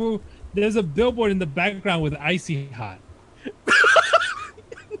Shaq Fu, there's a billboard in the background with Icy Hot.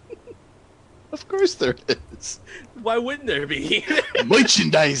 Of course there is. Why wouldn't there be?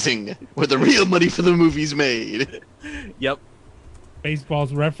 Merchandising, where the real money for the movie's made. Yep.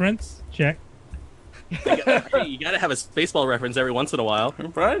 Baseball's reference, check. Hey, you gotta have a baseball reference every once in a while.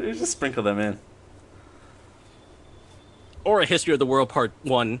 Right? You just sprinkle them in. Or a History of the World Part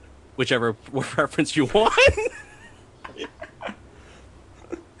 1, whichever reference you want.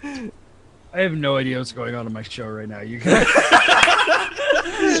 I have no idea what's going on in my show right now. You guys,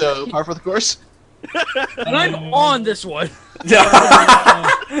 So, par for the course? and I'm on this one.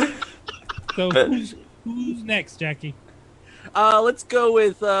 So But- who's next, Jackie? Let's go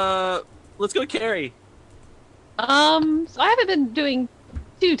with Carrie. So I haven't been doing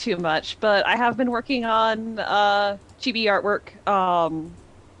too much, but I have been working on chibi artwork.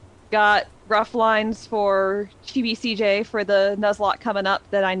 Got rough lines for Chibi CJ for the Nuzlocke coming up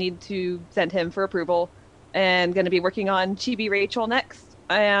that I need to send him for approval, and going to be working on Chibi Rachel next,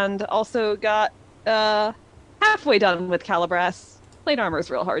 and also got halfway done with Calibras. Plate armor is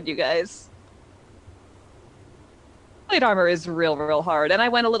real hard, you guys. Plate armor is real hard, and I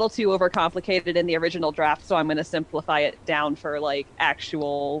went a little too overcomplicated in the original draft, so I'm going to simplify it down for like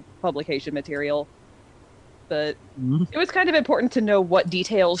actual publication material. But it was kind of important to know what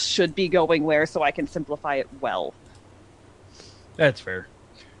details should be going where, so I can simplify it well. That's fair.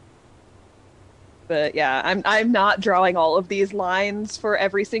 But yeah, I'm not drawing all of these lines for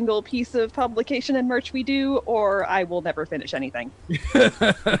every single piece of publication and merch we do, or I will never finish anything.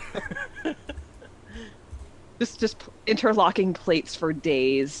 just interlocking plates for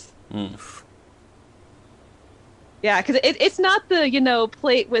days. Yeah, because it's not the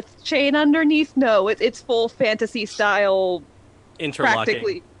plate with chain underneath. No, it's full fantasy style,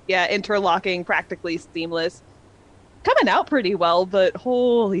 Interlocking. Interlocking, practically seamless. Coming out pretty well, but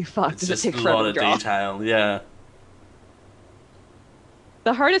holy fuck, It's does it just take a forever lot to of draw. detail, yeah.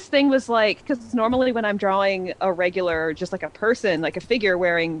 The hardest thing was because normally when I'm drawing a regular, just like a person, like a figure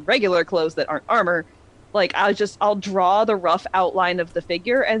wearing regular clothes that aren't armor, I'll draw the rough outline of the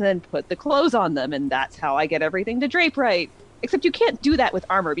figure and then put the clothes on them, and that's how I get everything to drape right. Except you can't do that with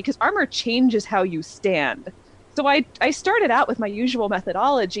armor, because armor changes how you stand. So I started out with my usual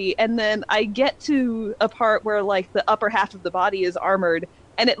methodology, and then I get to a part where the upper half of the body is armored,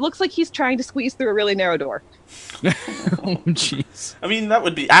 and it looks like he's trying to squeeze through a really narrow door. Oh, jeez. I mean, that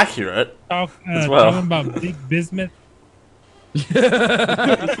would be accurate as Talking well. about Big Bismuth.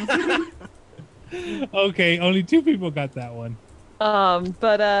 Okay, only 2 people got that one.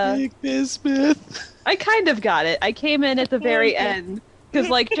 Big Bismuth. I kind of got it. I came in at the very end because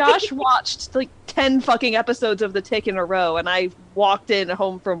Josh watched 10 fucking episodes of The Tick in a row, and I walked in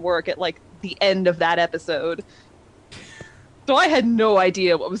home from work at the end of that episode. So I had no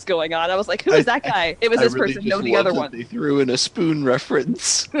idea what was going on. I was like, "Who is that guy?" It was this really person. just No, the love other that one. They threw in a spoon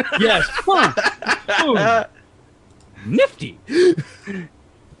reference. Yes. Boom. Nifty.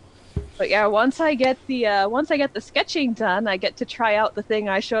 But yeah, once I get the sketching done, I get to try out the thing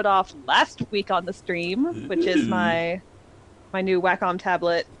I showed off last week on the stream, which is my new Wacom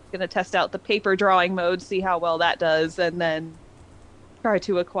tablet. Gonna test out the paper drawing mode, see how well that does, and then try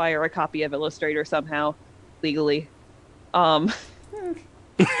to acquire a copy of Illustrator somehow legally. And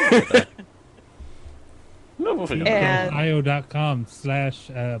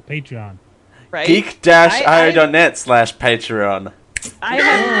io.com/Patreon. right? Geek-io.net/Patreon.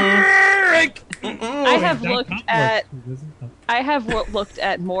 I have looked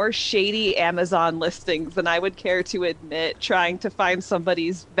at more shady Amazon listings than I would care to admit, trying to find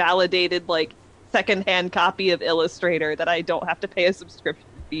somebody's validated secondhand copy of Illustrator that I don't have to pay a subscription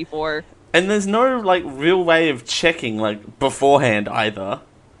fee for. And there's no real way of checking beforehand either.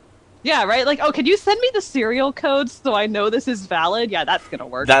 Yeah, right? Could you send me the serial code so I know this is valid? Yeah, that's gonna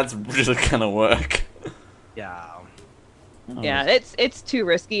work. That's really gonna work. Yeah. Yeah, it's too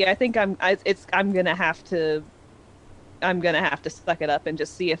risky. I think I'm gonna have to suck it up and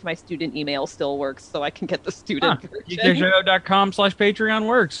just see if my student email still works so I can get the student version. Geekdash.com/Patreon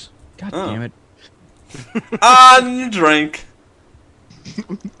works. God damn it. Undrink.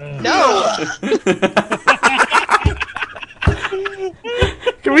 No.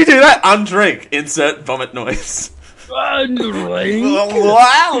 Can we do that? Undrink. Insert vomit noise. Undrink.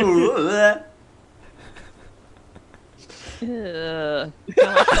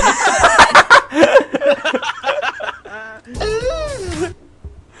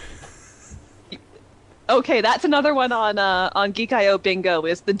 Okay, that's another one on Geek I.O. Bingo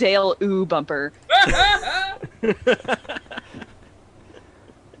is the Dale Ooh bumper.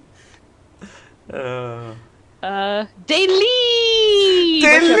 Daily!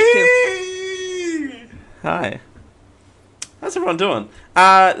 Hi. How's everyone doing?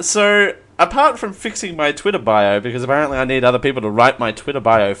 So, apart from fixing my Twitter bio, because apparently I need other people to write my Twitter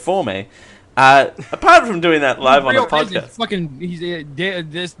bio for me, apart from doing that live on the podcast... He's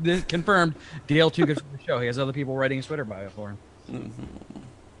this confirmed. DL2 good for the show. He has other people writing his Twitter bio for him.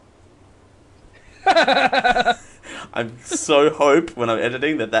 I so hope when I'm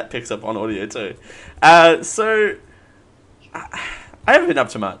editing that picks up on audio too. So I haven't been up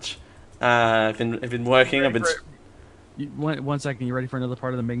to much. I've been working. I've been. One second. You ready for another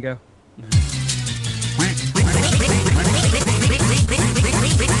part of the bingo?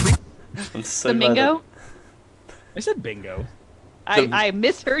 I'm so The glad Mingo? I said bingo. I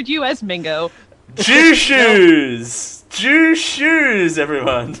misheard you as Mingo. Jew shoes! Jew shoes,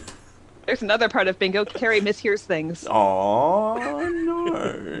 everyone! There's another part of Bingo. Carrie mishears things. Oh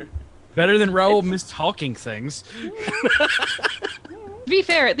no. Better than Raoul mistalking things. To be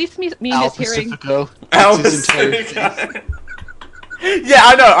fair, at least me mishearing. Pacifico. Al It's his entire Pacifico. Yeah,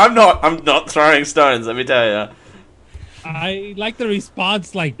 I know. I'm not throwing stones. Let me tell you. I like the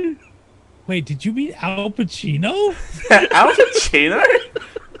response. Like, wait, did you mean Al Pacino? Al Pacino?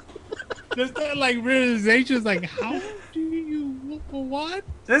 There's that like realization. It's like, how do you what?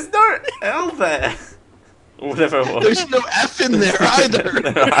 There's no L there. Whatever it was. There's no F in there either.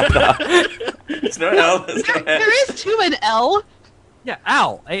 There's no L. There's no F. There is too an L. Yeah,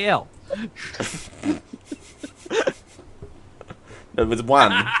 Al, A-L. It was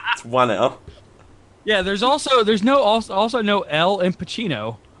one. It's one L. Yeah, there's no L in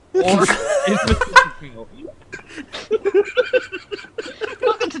Pacino or in Pacino.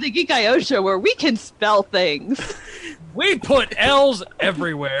 Welcome to the Geek I show where we can spell things. We put L's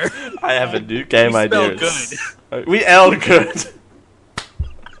everywhere. I have a new game We idea. spell We L good.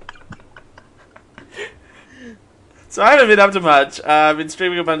 So I haven't been up to much. I've been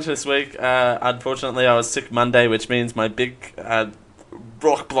streaming a bunch this week. Unfortunately, I was sick Monday, which means my big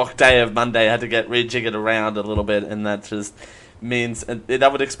rock block day of Monday had to get rejiggered around a little bit, and that just means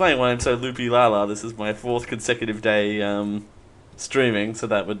that would explain why I'm so loopy lala. This is my 4th consecutive day streaming, so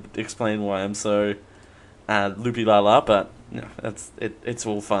that would explain why I'm so loopy lala. But you know, it's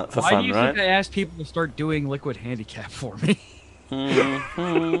all fun for Why fun, do you right? think I asked people to start doing liquid handicap for me?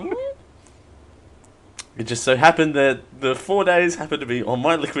 It just so happened that the 4 days happened to be on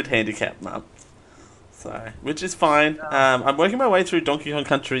my liquid handicap month. So, which is fine. I'm working my way through Donkey Kong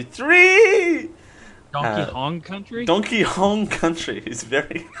Country 3! Donkey Kong Country? Donkey Kong Country is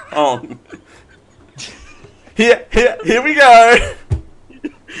very Hong. Here we go!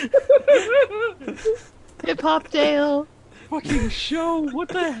 Hip Hop Dale. Fucking show, what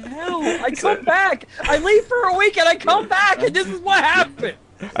the hell? I come back! I leave for a week and I come back and this is what happened!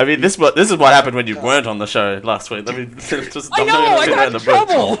 I mean, this is what happened when you weren't on the show last week. Let me just. I know, I got in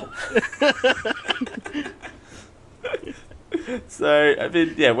trouble! So I've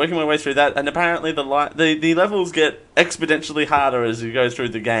been working my way through that, and apparently the levels get exponentially harder as you go through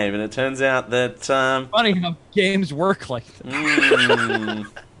the game, and it turns out that Funny how games work like that.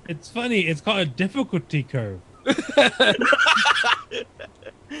 It's funny. It's called a difficulty curve.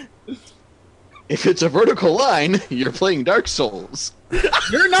 If it's a vertical line, you're playing Dark Souls.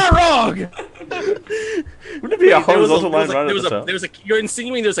 You're not wrong. Wouldn't it be a horizontal line right at the top? You're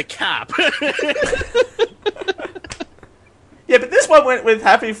insinuating there's a cap. Yeah, but this one went with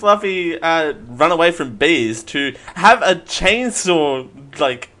Happy Fluffy run away from bees to have a chainsaw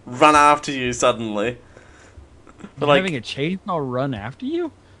like run after you suddenly. But, like, having a chainsaw run after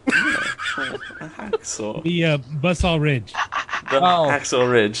you? a hacksaw. The Buzzsaw Ridge. The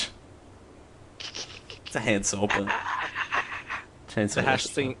hacksaw ridge. It's a handsaw, but chainsaw. The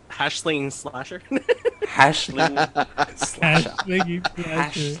hash sling slasher. Hashling slasher. Hashling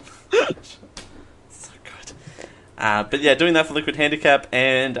slasher. So good. But yeah, doing that for Liquid Handicap,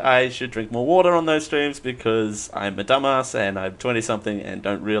 and I should drink more water on those streams because I'm a dumbass and I'm 20-something and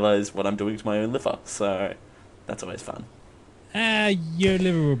don't realise what I'm doing to my own liver. So that's always fun. Your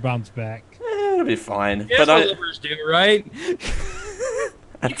liver will bounce back. It'll be fine. That's what livers do, right? You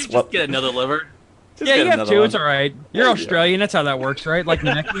could just get another liver. Yeah, you have two. It's all right. You're Australian. That's how that works, right? Like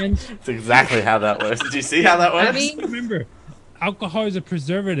Namekians. That's exactly how that works. Did you see how that works? I mean, Remember, alcohol is a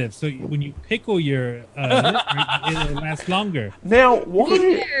preservative, so when you pickle your liver, it'll last longer. Now, what?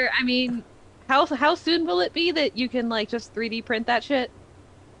 I mean, how soon will it be that you can like just 3D print that shit?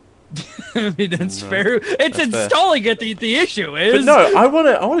 I mean, that's fair. It's installing it. The issue is. But no, I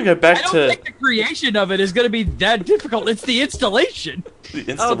want to go back I don't think the creation of it is going to be that difficult. It's the installation.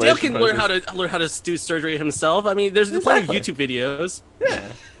 Oh, Dale can learn how to do surgery himself. I mean, there's plenty of YouTube videos.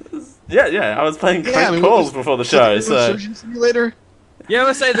 Yeah. I was playing Crank Calls before the show. So Surgeon Simulator. Yeah, I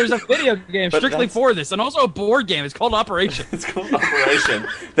would say there's a video game But strictly that's- for this, and also a board game. It's called Operation. it's called Operation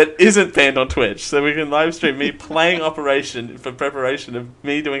that isn't banned on Twitch, so we can live stream me playing Operation for preparation of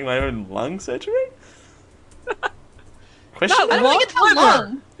me doing my own lung surgery. Question. I don't think it's how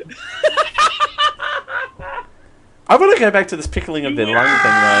long. I want to go back to this pickling of their lung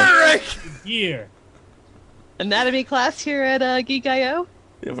thing, though. Here. Anatomy class here at Geek IO.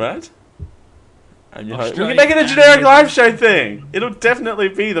 Yeah, right? We Australian can make it a generic live show thing. It'll definitely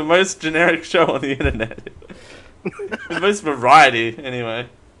be the most generic show on the internet. The most variety, anyway.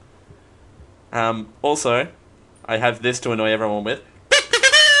 Also, I have this to annoy everyone with.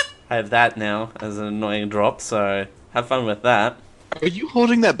 I have that now as an annoying drop, so have fun with that. Are you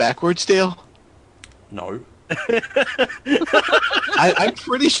holding that backwards, Dale? No. I'm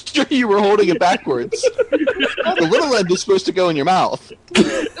pretty sure you were holding it backwards. The little end is supposed to go in your mouth.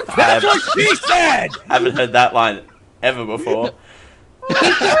 That's what she said. Haven't heard that line ever before.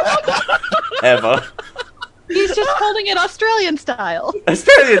 Ever. He's just holding it Australian style.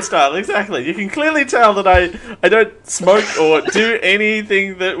 Australian style, exactly. You can clearly tell that I don't smoke or do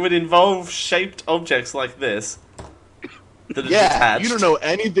anything that would involve shaped objects like this. That are detached. You don't know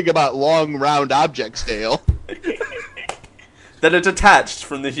anything about long, round objects, Dale. That are detached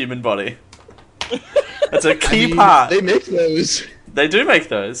from the human body. That's a key part. They make those. They do make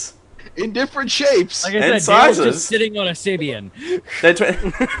those. In different shapes. Like I And said, Dale's sizes. just sitting on a Sibian. They're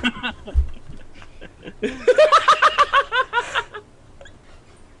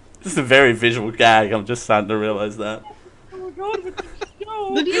This is a very visual gag, I'm just starting to realise that.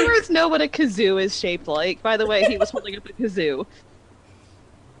 The viewers know what a kazoo is shaped like. By the way, he was holding up a kazoo.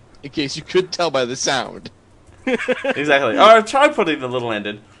 In case you could tell by the sound. Exactly. Oh, try putting the little end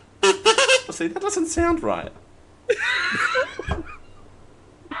in. See, that doesn't sound right.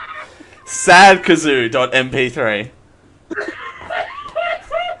 Sadkazoo.mp3.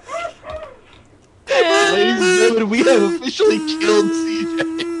 Ladies and gentlemen, we have officially killed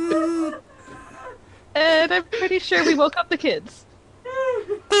CJ. And I'm pretty sure we woke up the kids.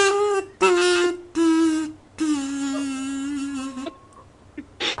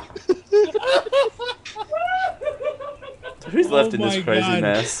 Who's left in my this crazy God.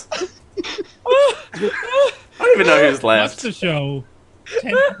 mess? I don't even know who's left. Watch the show.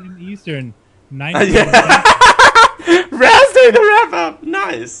 10 p.m. Eastern. 9 p.m. Yeah. Razday the wrap up.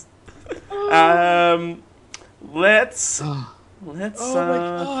 Nice. Let's. Oh my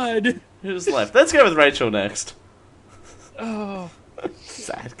god. Who's left? Let's go with Rachel next. Oh.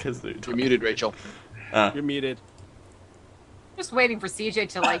 Sad kazoo. You're muted, Rachel. You're muted. Just waiting for CJ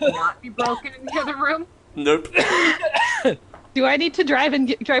to like not be broken in the other room. Nope. Do I need to drive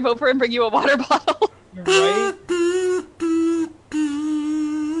over and bring you a water bottle? Right?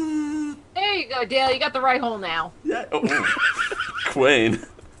 There you go, Dale. You got the right hole now. Yeah. Oh. Queen.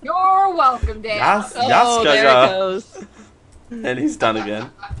 You're welcome, Dale. Yes, Oh, yes, there it Gaga. goes. And he's done again.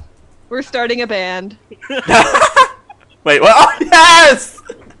 We're starting a band. Wait, what? Oh, yes!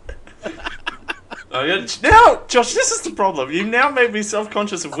 Oh, now, Josh, this is the problem. You now made me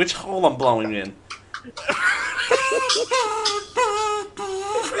self-conscious of which hole I'm blowing in.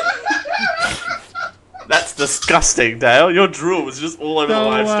 That's disgusting, Dale. Your drool was just all over the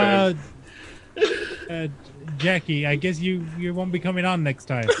live stream. Jackie, I guess you won't be coming on next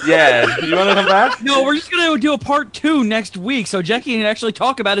time. Yeah, you want to come back? No, we're just gonna do a part 2 next week, so Jackie can actually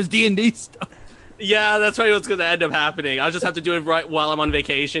talk about his D&D stuff. Yeah, that's probably what's going to end up happening. I'll just have to do it right while I'm on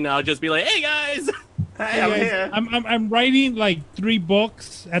vacation. I'll just be like, "Hey guys, Hey, I'm Guys, here. I'm writing like 3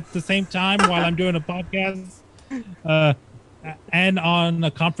 books at the same time while I'm doing a podcast, and on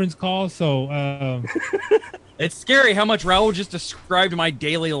a conference call. So It's scary how much Raul just described my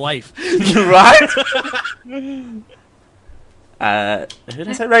daily life. Right? Who did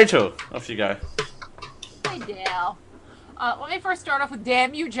I say? Rachel. Off you go. Hi, Dale. Let me first start off with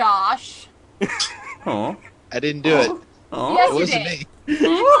damn you, Josh. Oh. I didn't do it. Oh. Yes, It you wasn't did. me.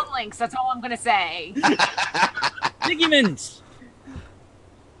 Digimon links, that's all I'm gonna say. Digimons.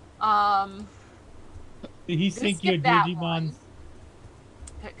 did he Just sync your skip that Digimon? one.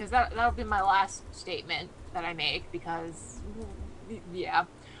 Because that'll be my last statement that I make, because, yeah.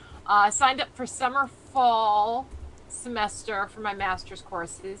 Signed up for summer, fall semester for my master's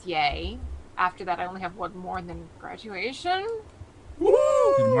courses, yay. After that, I only have one more than graduation.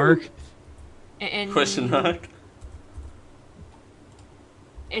 Good mark. And Question mark.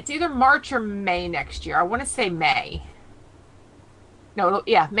 It's either March or May next year. I want to say May. No,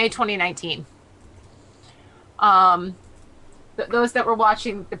 yeah, May 2019. Those that were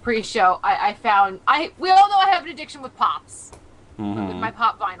watching the pre-show, I found we all know I have an addiction with pops, with my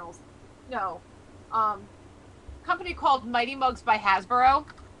pop vinyls. No, company called Mighty Mugs by Hasbro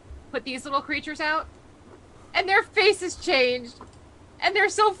put these little creatures out, and their faces changed, and they're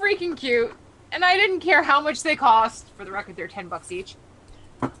so freaking cute. And I didn't care how much they cost. For the record, they're $10 each.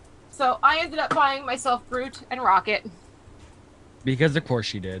 So I ended up buying myself Groot and Rocket. Because of course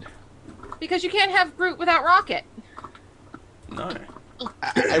she did. Because you can't have Groot without Rocket. No.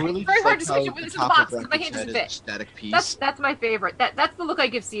 I really Very just hard like to how switch it the with this top box, of 'cause my Rocket's hand doesn't head is a fit. static piece. That's my favorite. That's the look I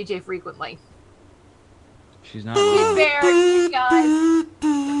give CJ frequently. She's not He's wrong. there, hey guys.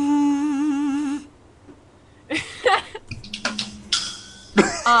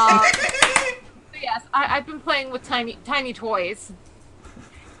 So yes, I've been playing with tiny toys.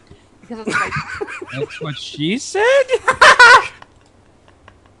 Because it's like That's what she said?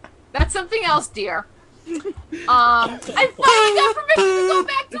 that's something else, dear. I finally got permission to go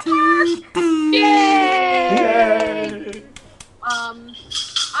back to work! Yay!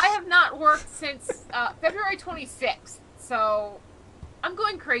 I have not worked since February 26th, so I'm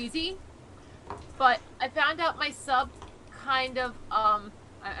going crazy. But I found out my sub kind of,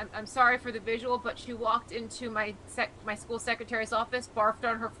 I'm sorry for the visual, but she walked into my school secretary's office, barfed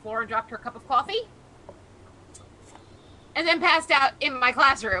on her floor, and dropped her cup of coffee. And then passed out in my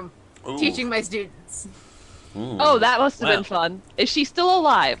classroom, teaching my students. Oh, that must have been fun. Is she still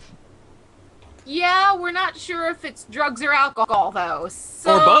alive? Yeah, we're not sure if it's drugs or alcohol, though.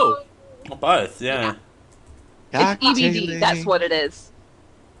 So... Or both. Or both, yeah. It's EBD, that's what it is.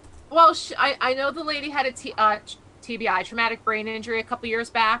 Well, I know the lady had a TBI, traumatic brain injury, a couple years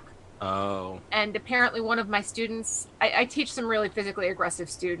back. Oh. And apparently one of my students, I teach some really physically aggressive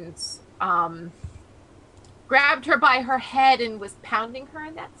students, grabbed her by her head and was pounding her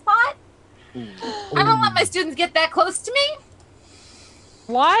in that spot. I don't let my students get that close to me.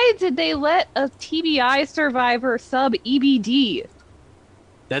 Why did they let a TBI survivor sub EBD?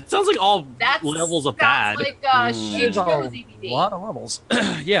 That sounds like all levels of bad. Like she chose EBD. A lot of levels.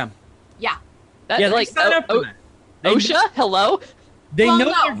 Yeah. Yeah. Yeah, like sign up for that. OSHA, hello. They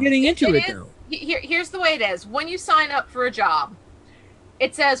know they're getting into it though. Here's the way it is. When you sign up for a job,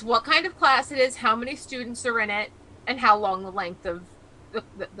 it says what kind of class it is, how many students are in it, and how long the length of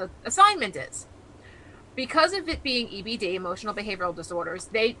the assignment is. Because of it being EBD, emotional behavioral disorders,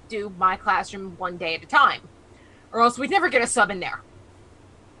 they do my classroom 1 day at a time, or else we'd never get a sub in there.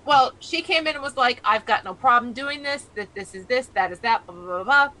 Well, she came in and was like, I've got no problem doing this, this is this, that is that, blah, blah, blah,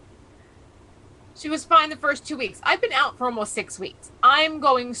 blah. She was fine the first 2 weeks. I've been out for almost 6 weeks. I'm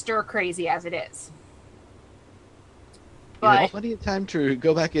going stir crazy as it is. You have plenty of time to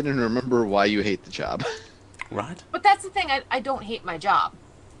go back in and remember why you hate the job. Right. But that's the thing, I don't hate my job.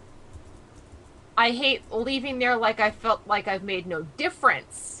 I hate leaving there like I felt like I've made no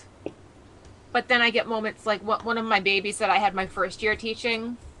difference. But then I get moments like one of my babies that I had my first year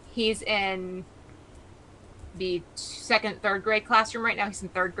teaching, he's in the second, third grade classroom right now. He's in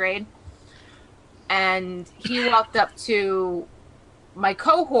third grade. And he walked up to my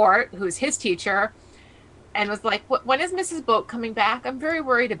cohort, who's his teacher, and was like, when is Mrs. Boat coming back? I'm very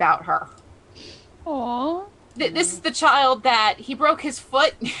worried about her. Aww. This is the child that he broke his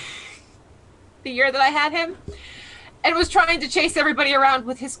foot the year that I had him and was trying to chase everybody around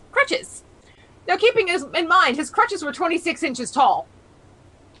with his crutches. Now, keeping in mind, his crutches were 26 inches tall.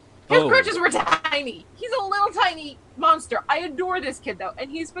 His crutches were tiny. He's a little tiny monster. I adore this kid, though,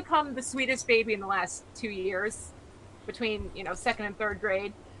 and he's become the sweetest baby in the last 2 years, between, second and third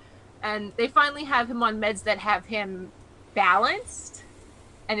grade. And they finally have him on meds that have him balanced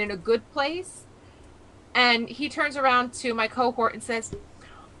and in a good place. And he turns around to my cohort and says,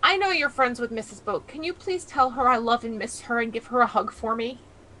 I know you're friends with Mrs. Boat. Can you please tell her I love and miss her and give her a hug for me?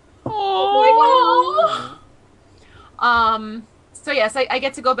 Oh. So yes, I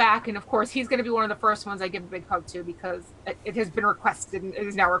get to go back, and of course he's going to be one of the first ones I give a big hug to because it has been requested and it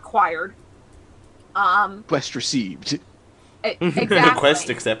is now required. Quest received. Exactly. Request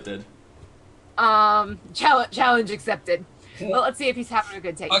accepted. Challenge accepted. Well, let's see if he's having a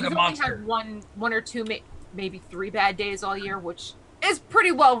good day. Hug He's a only monster. had one or two, maybe 3 bad days all year, which is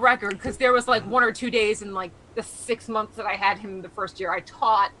pretty well record because there was like 1 or 2 days in like the 6 months that I had him the first year I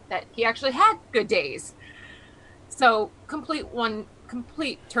taught that he actually had good days. So complete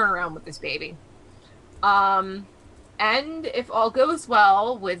turnaround with this baby. And if all goes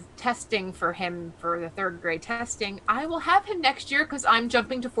well with testing for him for the 3rd grade testing, I will have him next year because I'm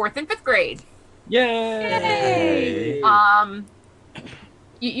jumping to 4th and 5th grade. Yay!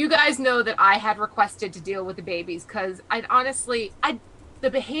 You guys know that I had requested to deal with the babies because the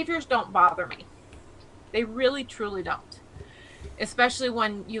behaviors don't bother me. They really, truly don't. Especially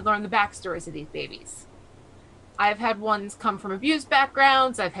when you learn the backstories of these babies. I've had ones come from abused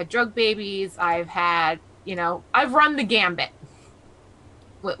backgrounds. I've had drug babies. I've had, I've run the gambit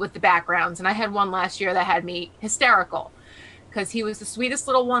with the backgrounds. And I had one last year that had me hysterical because he was the sweetest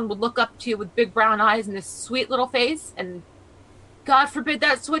little one, would look up to you with big brown eyes and this sweet little face. And God forbid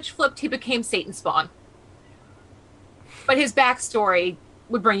that switch flipped, he became Satan's spawn. But his backstory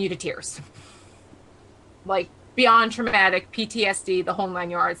would bring you to tears. Like, beyond traumatic, PTSD, the whole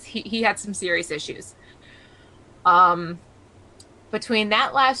 9 yards. He had some serious issues. Between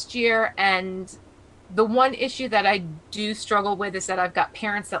that last year and the one issue that I do struggle with is that I've got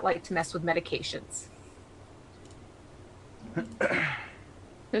parents that like to mess with medications.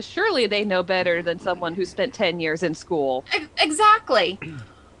 Because surely they know better than someone who spent 10 years in school. Exactly.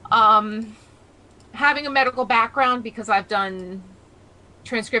 Having a medical background because I've done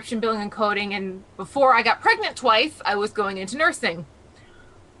transcription, billing, and coding, and before I got pregnant twice, I was going into nursing.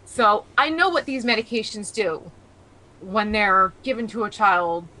 So I know what these medications do when they're given to a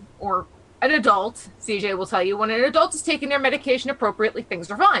child or an adult. CJ will tell you, when an adult is taking their medication appropriately,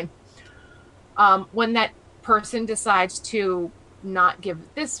 things are fine. When that person decides to not give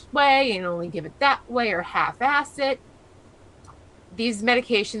it this way and only give it that way or half-ass it, these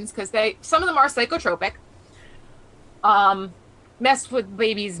medications, because some of them are psychotropic, mess with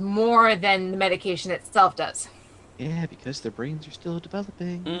babies more than the medication itself does. Yeah, because their brains are still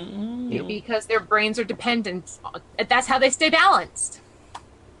developing. Because their brains are dependent. That's how they stay balanced.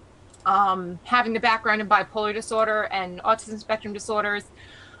 Having the background in bipolar disorder and autism spectrum disorders,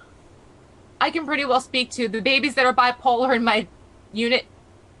 I can pretty well speak to the babies that are bipolar in my unit.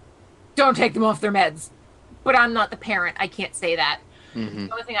 Don't take them off their meds. But I'm not the parent. I can't say that. Mm-hmm.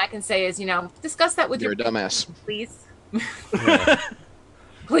 The only thing I can say is, discuss that with You're your a dumbass. please.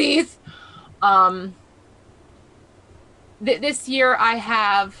 Please. This year I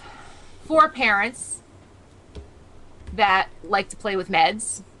have 4 parents that like to play with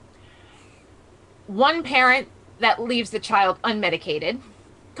meds. 1 parent that leaves the child unmedicated.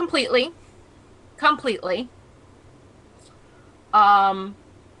 Completely. A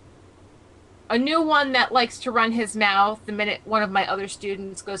new one that likes to run his mouth. The minute one of my other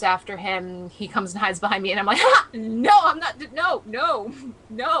students goes after him, he comes and hides behind me, and I'm like, no, I'm not. No,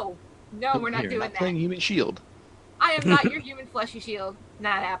 we're not doing that. Playing Human Shield. I am not your human fleshy shield.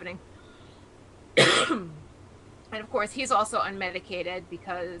 Not happening. And of course, he's also unmedicated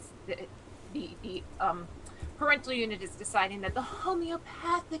because the parental unit is deciding that the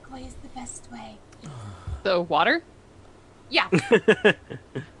homeopathic way is the best way. The water? Yeah.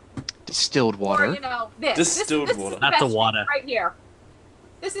 Distilled water. Or, this. Distilled this water. Is the That's best the water. right here.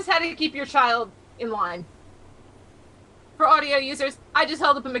 This is how to keep your child in line. For audio users, I just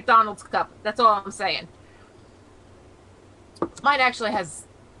held up a McDonald's cup. That's all I'm saying. Mine actually has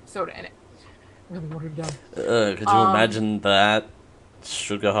soda in it. I'm gonna water it down. Could you imagine that?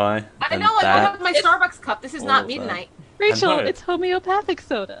 Sugar high. I know, I don't have my Starbucks cup. This is not me tonight. Rachel, know. it's homeopathic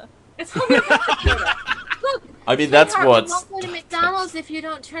soda. It's homeopathic soda. Look, I mean, that's sweetheart, what's... you won't go to McDonald's if you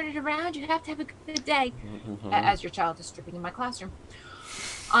don't turn it around. You have to have a good day. As your child is stripping in my classroom.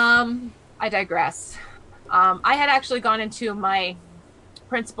 I digress. I had actually gone into my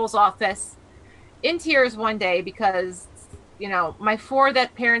principal's office in tears one day because, my 4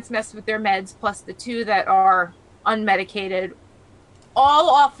 that parents mess with their meds plus the 2 that are unmedicated, all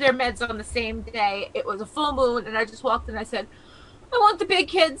off their meds on the same day. It was a full moon, and I just walked in and I said, I want the big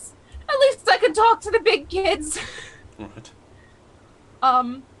kids. At least I can talk to the big kids. Right.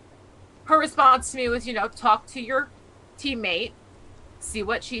 Her response to me was, talk to your teammate, see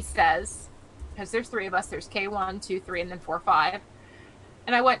what she says. Because there's 3 of us. There's K1, 2, 3, and then 4, 5.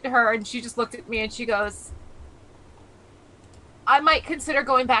 And I went to her, and she just looked at me, and she goes, I might consider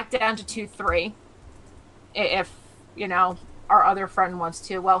going back down to 2, 3. If, our other friend wants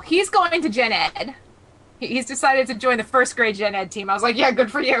to. Well, he's going to Gen Ed. He's decided to join the 1st grade Gen Ed team. I was like, yeah,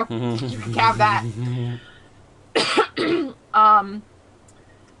 good for you. You can have that.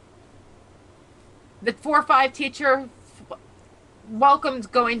 The 4-5 teacher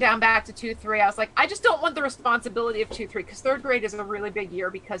welcomed going down back to 2-3. I was like, I just don't want the responsibility of 2-3 because 3rd grade is a really big year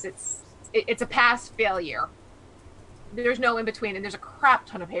because it's a pass-fail year. There's no in-between, and there's a crap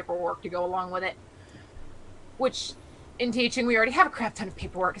ton of paperwork to go along with it. Which, in teaching, we already have a crap ton of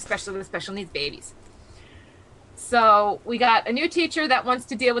paperwork, especially with special needs babies. So we got a new teacher that wants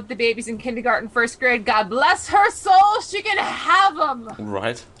to deal with the babies in kindergarten, 1st grade. God bless her soul. She can have them.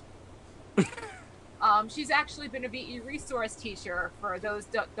 Right. She's actually been a VE resource teacher. For those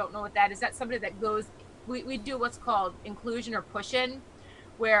that don't know what that is, that's somebody that goes, we do what's called inclusion or push-in,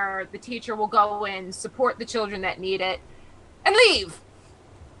 where the teacher will go in, support the children that need it, and leave.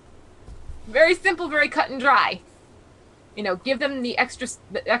 Very simple, very cut and dry. Give them the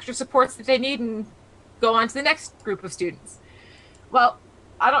extra supports that they need and go on to the next group of students. Well,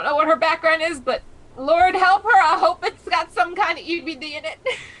 I don't know what her background is, but Lord help her, I hope it's got some kind of EBD in it.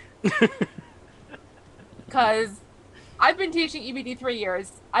 Because I've been teaching EBD 3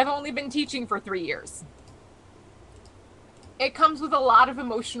 years. I've only been teaching for 3 years. It comes with a lot of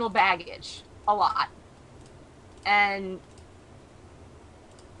emotional baggage. A lot. And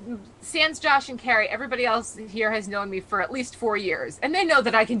sans Josh and Carrie, everybody else here has known me for at least 4 years. And they know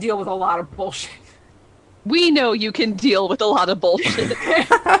that I can deal with a lot of bullshit. We know you can deal with a lot of bullshit.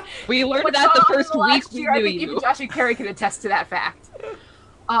 We learned that the first week we knew I think you. even Josh and Carrie can attest to that fact.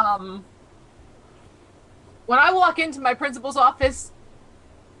 When I walk into my principal's office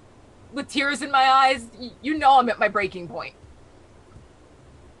with tears in my eyes, I'm at my breaking point.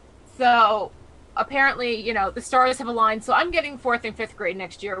 So apparently, the stars have aligned. So I'm getting 4th and 5th grade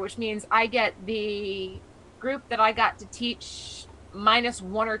next year, which means I get the group that I got to teach minus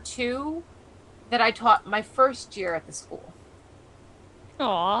 1 or 2 that I taught my first year at the school.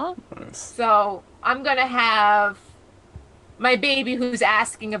 Aw. So I'm going to have my baby who's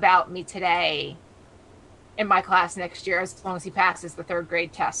asking about me today in my class next year, as long as he passes the 3rd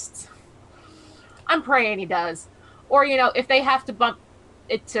grade tests. I'm praying he does. Or, if they have to bump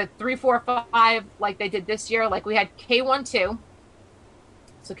it to 3, 4, 5 like they did this year, like we had K1, 2,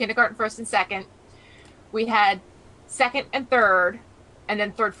 so kindergarten 1st and 2nd. We had 2nd and 3rd, and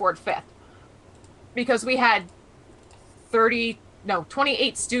then 3rd, 4th, 5th. Because we had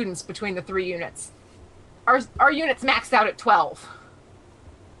 28 students between the 3 units. Our units maxed out at 12.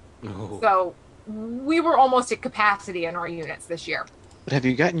 Oh. So we were almost at capacity in our units this year. But have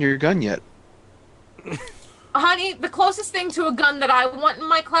you gotten your gun yet? Honey, the closest thing to a gun that I want in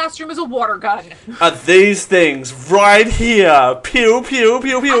my classroom is a water gun. Are these things right here? Pew, pew,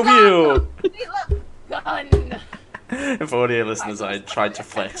 pew, pew, pew. Gun. For audio listeners, I tried to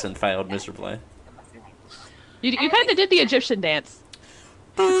flex and failed miserably. You kind of did the Egyptian dance.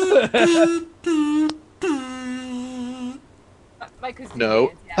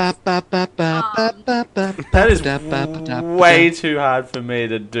 No. That is way too hard for me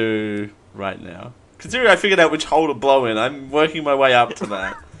to do right now. Considering I figured out which hole to blow in, I'm working my way up to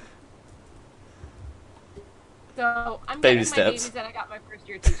that. So I'm Baby getting steps. my babies that I got my first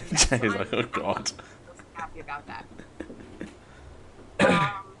year teaching. Back, so Jay's like, oh god. I'm happy about that.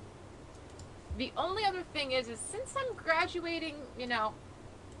 The only other thing is since I'm graduating, in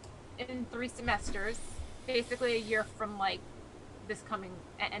 3 semesters, basically a year from this coming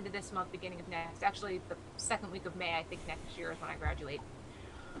end of this month, beginning of next. Actually, the 2nd week of May, I think next year is when I graduate.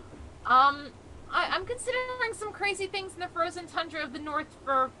 I'm considering some crazy things in the frozen tundra of the north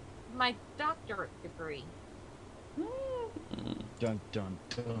for my doctorate degree. Dun dun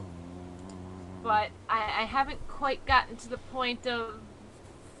dun. But I haven't quite gotten to the point of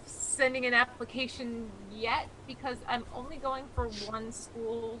sending an application yet because I'm only going for 1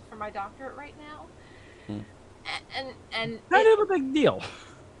 school for my doctorate right now. And Kind of a big deal.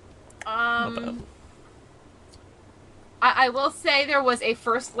 I will say there was a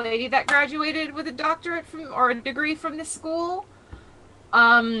first lady that graduated with a doctorate or a degree from this school.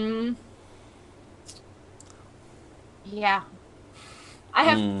 Yeah. I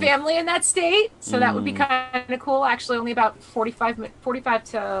have family in that state, so that would be kind of cool. Actually, only about 45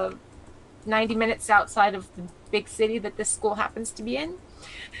 to 90 minutes outside of the big city that this school happens to be in.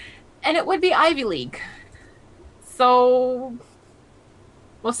 And it would be Ivy League. So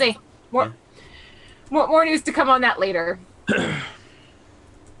we'll see. More news to come on that later.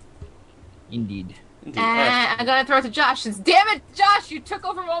 Indeed. And I'm gonna throw it to Josh. Since, damn it, Josh, you took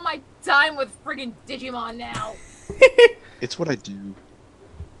over all my time with friggin' Digimon now. It's what I do.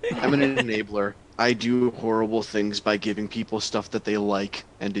 I'm an enabler. I do horrible things by giving people stuff that they like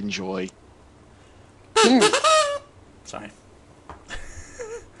and enjoy. Sorry.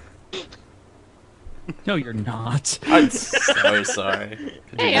 No, you're not. I'm so sorry.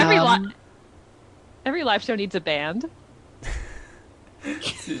 Hey, every live show needs a band.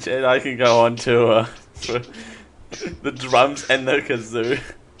 And I can go on to the drums and the kazoo.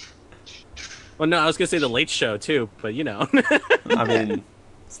 Well, no, I was gonna say the Late Show too, but I mean,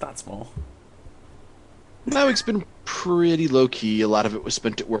 it's not small. My week's been pretty low key. A lot of it was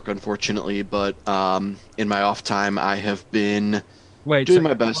spent at work, unfortunately. But in my off time, I have been doing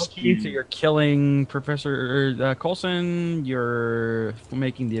my best. So you're killing Professor Coulson. You're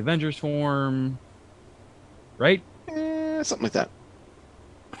making the Avengers form, right? Something like that.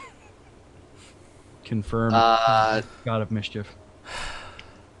 Confirmed. God of mischief.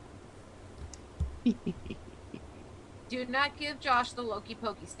 Do not give Josh the Loki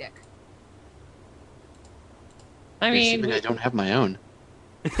pokey stick. I mean, I don't have my own.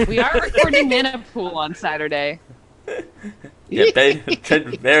 We are recording Mana Pool on Saturday. Yeah,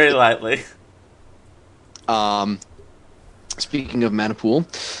 tread very lightly. Speaking of Mana Pool,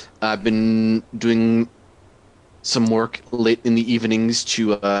 I've been doing some work late in the evenings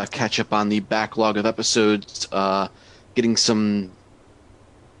to catch up on the backlog of episodes, getting some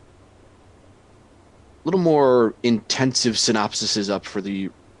little more intensive synopsises up for the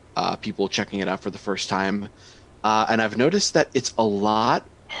people checking it out for the first time. And I've noticed that it's a lot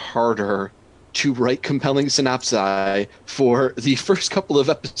harder to write compelling synopsi for the first couple of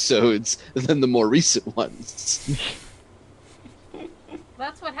episodes than the more recent ones.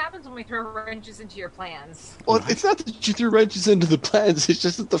 That's what happens when we throw wrenches into your plans. Well, it's not that you threw wrenches into the plans, it's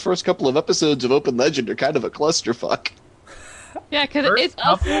just that the first couple of episodes of Open Legend are kind of a clusterfuck. Yeah, because it's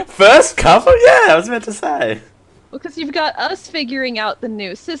us. First couple? Yeah, I was meant to say. Because you've got us figuring out the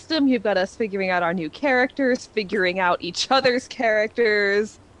new system, you've got us figuring out our new characters, figuring out each other's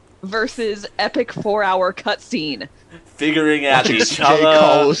characters. versus epic 4-hour cutscene. Figuring out each Jay other.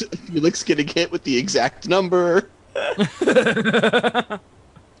 calls Felix getting hit with the exact number.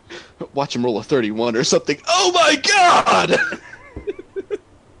 Watch him roll a 31 or something. Oh my god!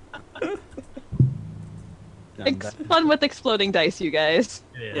 Fun with exploding dice, you guys.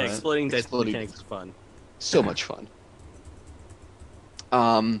 Yeah, exploding dice mechanics is fun. So much fun.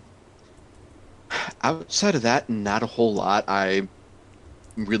 Outside of that, not a whole lot. I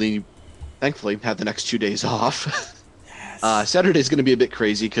really, thankfully, have the next 2 days off. Saturday's going to be a bit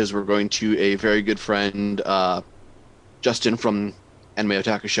crazy because we're going to a very good friend, Justin from Anime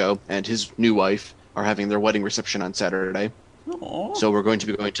Otaku Show, and his new wife are having their wedding reception on Saturday. Aww. So we're going to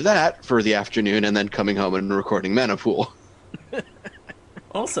be going to that for the afternoon and then coming home and recording Mana Pool.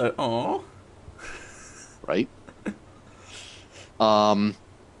 Also, aww. Right?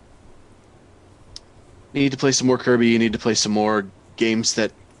 Need to play some more Kirby, need to play some more games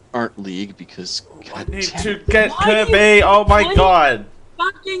that aren't League because I need to get Kirby. Oh my god.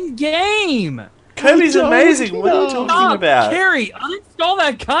 Fucking game. Kirby's amazing. What are you talking Stop, about? Carrie, uninstall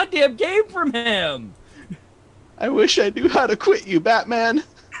that goddamn game from him. I wish I knew how to quit you, Batman.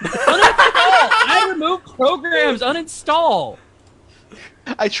 Uninstall. I remove programs. Uninstall.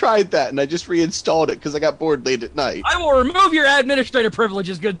 I tried that and I just reinstalled it because I got bored late at night. I will remove your administrative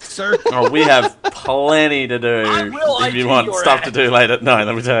privileges, good sir. Oh, we have plenty to do if you want stuff to do late at night,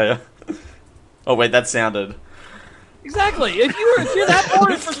 let me tell you. Oh wait, that sounded... Exactly. If you're that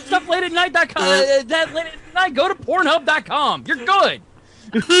bored for stuff late at night, go to Pornhub.com. You're good.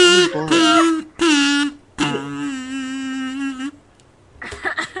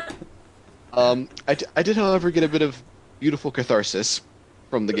 I did, however, get a bit of beautiful catharsis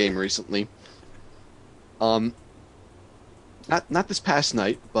from the game recently. Not this past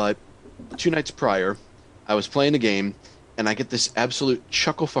night, but 2 nights prior, I was playing a game, and I get this absolute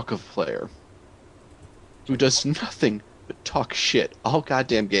chucklefuck of player who does nothing but talk shit all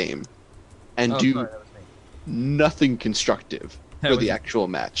goddamn game and do nothing constructive for the actual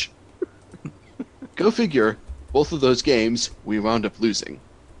match. Go figure, both of those games, we wound up losing.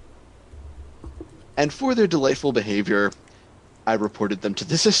 And for their delightful behavior, I reported them to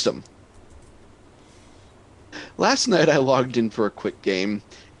the system. Last night I logged in for a quick game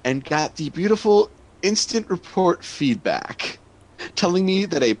and got the beautiful instant report feedback telling me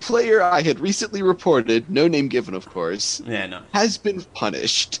that a player I had recently reported, no name given of course, has been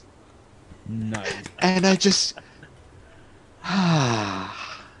punished. Nice. And I just...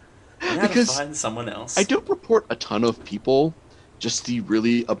 because find someone else. I don't report a ton of people, just the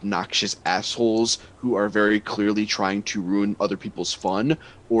really obnoxious assholes who are very clearly trying to ruin other people's fun,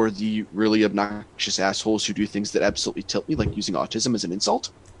 or the really obnoxious assholes who do things that absolutely tilt me, like using autism as an insult.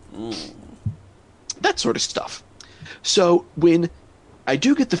 That sort of stuff. So when I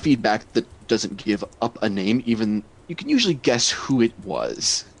do get the feedback that doesn't give up a name, even you can usually guess who it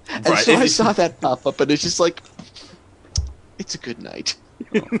was. And so I saw that pop up, and it's just like, it's a good night.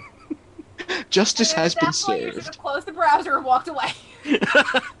 Justice has been served. You should have closed the browser and walked away.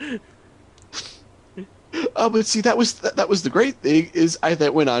 Oh, but see, that was the great thing, is I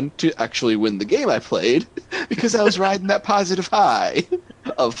then went on to actually win the game I played because I was riding that positive high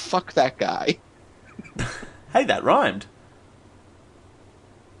of fuck that guy. Hey, that rhymed.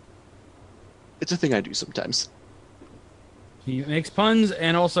 It's a thing I do sometimes. He makes puns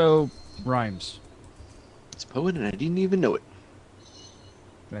and also rhymes. It's a poet and I didn't even know it.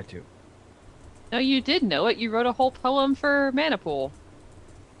 That too. No, you did know it. You wrote a whole poem for Mana Pool.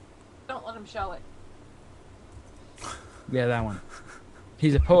 Don't let him show it. Yeah, that one.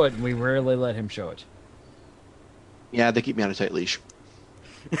 He's a poet, and we rarely let him show it. Yeah, they keep me on a tight leash.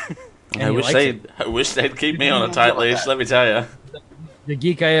 I wish they'd keep me on a tight leash, let me tell you. The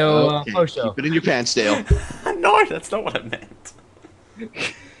Geek I post show. Keep it in your pants, Dale. No, that's not what I meant.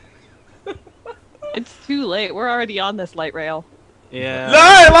 It's too late. We're already on this light rail. Yeah.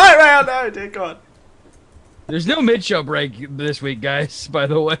 No, light rail, no, dear God. There's no mid-show break this week, guys, by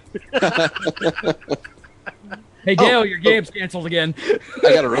the way. Hey, Dale, your game's canceled again.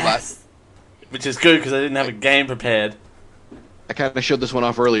 I got a robot. Which is good, because I didn't have a game prepared. I kind of showed this one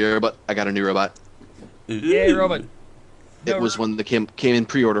off earlier, but I got a new robot. Yay, robot. It was one that came in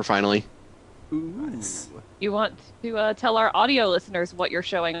pre-order finally. Nice. You want to tell our audio listeners what you're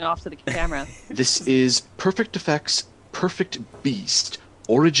showing off to the camera? This is Perfect Effects Perfect Beast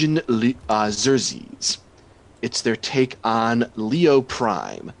Origin Xerxes. It's their take on Leo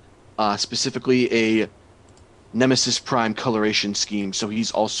Prime, specifically a Nemesis Prime coloration scheme, so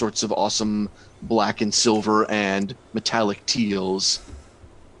he's all sorts of awesome black and silver and metallic teals,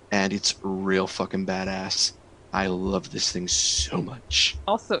 and it's real fucking badass. I love this thing so much.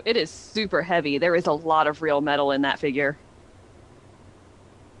 Also, it is super heavy. There is a lot of real metal in that figure.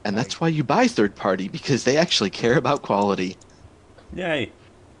 And that's why you buy third party, because they actually care about quality. Yay.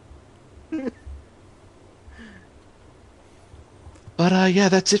 But yeah,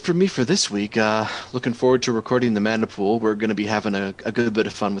 that's it for me for this week. Looking forward to recording the Mana Pool. We're going to be having a good bit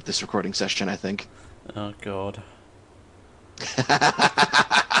of fun with this recording session, I think. Oh, God.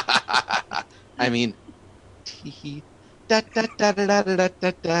 I mean, gonna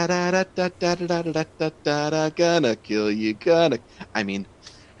kill you, gonna. I mean,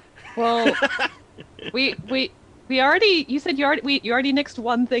 Well, we already. You said you already nixed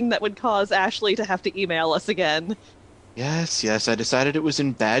one thing that would cause Ashley to have to email us again. yes. I decided it was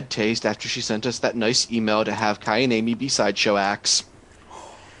in bad taste after she sent us that nice email to have Kai and Amy be sideshow acts.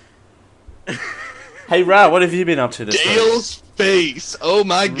 Hey, Ra, what have you been up to this week? Dale's face! Oh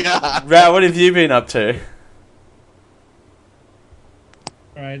my god! Ra, what have you been up to?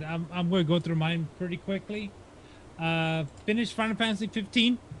 All right, I'm going to go through mine pretty quickly. Finished Final Fantasy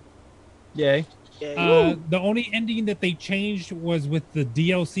 15. Yay. The only ending that they changed was with the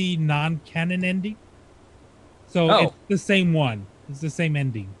DLC non-canon ending. So it's the same one. It's the same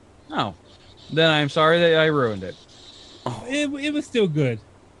ending. Oh. Then I'm sorry that I ruined it. It was still good.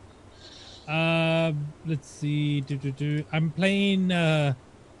 Let's see. I'm playing a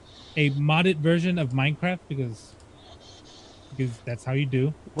modded version of Minecraft because that's how you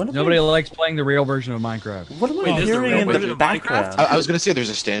do. Nobody likes playing the real version of Minecraft. What am I hearing in the background? I was going to say there's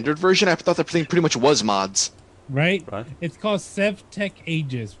a standard version. I thought that thing pretty much was mods. Right? It's called SevTech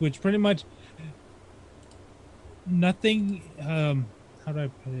Ages, which pretty much nothing. How do I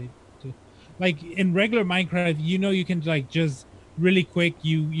put it? Like in regular Minecraft, you can like just really quick.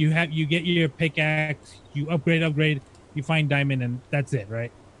 You get your pickaxe, you upgrade, you find diamond, and that's it,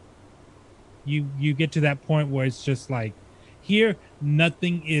 right? You get to that point where it's just like here,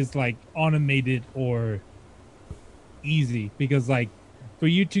 nothing is like automated or easy because like for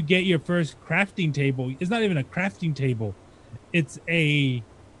you to get your first crafting table, it's not even a crafting table. It's a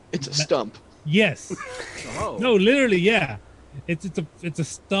stump. Yes. No, literally, yeah. It's a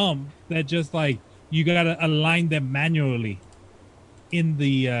stump that just like you gotta align them manually in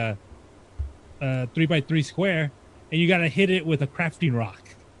the 3x3 square, and you gotta hit it with a crafting rock.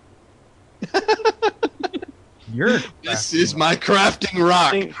 This is my crafting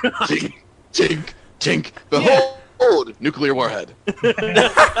rock. Tink, tink, tink. Behold, nuclear warhead.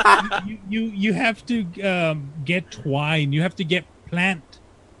 you have to get twine. You have to get plant.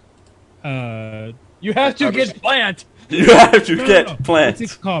 You have to get plant. You have to get plant.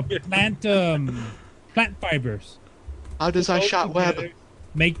 What's it called? Plant fibers. How does I shot web?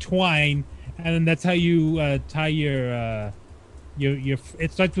 Make twine, and then that's how you tie your.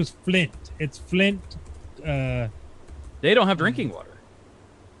 It starts with flint. It's flint. They don't have drinking water.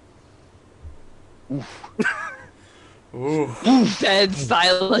 Ooh. Dead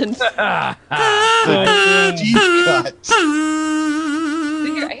silence. Deep cut.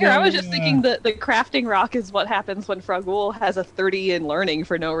 Here, I was just thinking that the crafting rock is what happens when Fragul has a 30 in learning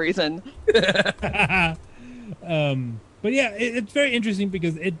for no reason. But yeah, it's very interesting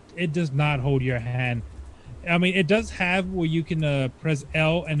because it does not hold your hand. I mean, it does have where you can press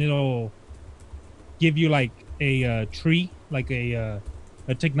L and it'll give you like a tree, like a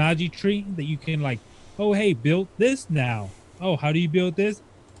technology tree that you can like, oh hey, build this now. Oh, how do you build this?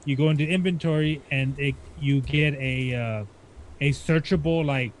 You go into inventory and you get a searchable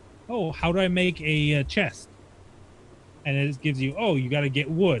like, oh, how do I make a chest? And it gives you, oh, you got to get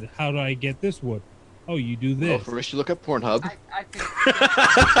wood. How do I get this wood? Oh, you do this. Oh, first you look up Pornhub.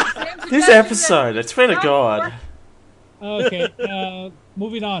 This episode, I swear to God. Okay,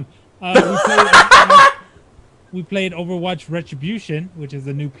 moving on. We played Overwatch Retribution, which is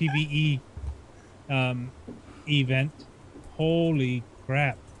a new PvE event. Holy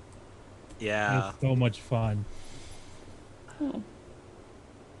crap. Yeah. It's so much fun.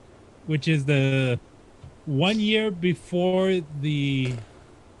 Which is the 1 year before the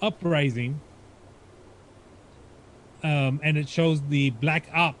uprising. And it shows the Black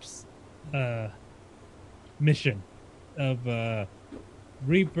Ops mission of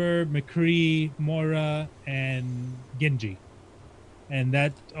Reaper, McCree, Mora, and Genji. And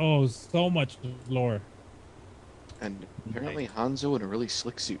that, so much lore. And apparently Hanzo in a really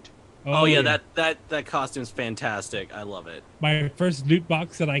slick suit. Oh yeah, that costume's fantastic. I love it. My first loot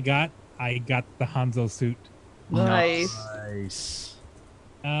box that I got the Hanzo suit. Nice.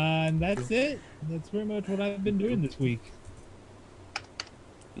 And that's it. That's pretty much what I've been doing this week.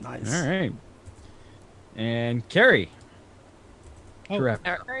 Nice. All right. And Carrie. Oh, Correct.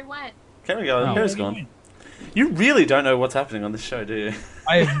 Where he went. Carrie gone. Carrie's gone. You really don't know what's happening on this show, do you?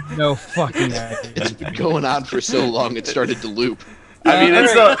 I have no fucking idea. It's been going on for so long, it started to loop. I mean,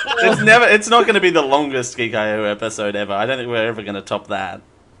 it's not going to be the longest Geek IO episode ever. I don't think we're ever going to top that.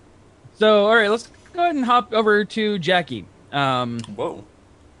 So, all right, let's go ahead and hop over to Jacky. Whoa.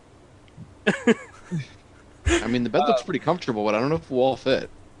 I mean, the bed looks pretty comfortable, but I don't know if we'll all fit.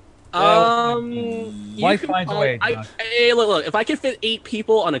 Life finds a way. Hey, look, if I can fit 8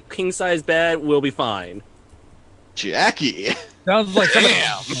 people on a king-size bed, we'll be fine. Jacky! Sounds like somebody.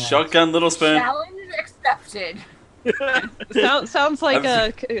 Shotgun little spoon. Challenge accepted. Sounds like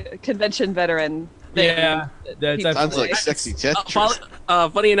a convention veteran thing. Yeah, that Sounds like sexy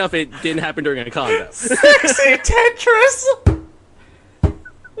Tetris. Funny enough, it didn't happen during a contest. Sexy Tetris!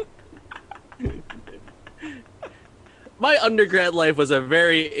 My undergrad life was a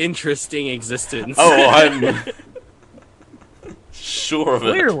very interesting existence. Oh, I'm sure of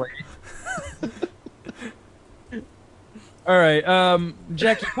it. Clearly. All right,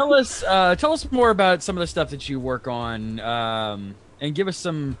 Jacky, tell us more about some of the stuff that you work on, and give us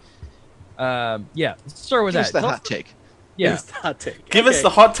some. Let's start with Give that. us the hot take. Yeah, hot take. Give us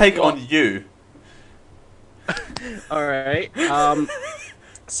the hot take on you. All right.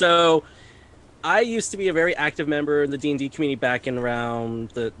 So, I used to be a very active member in the D&D community back in around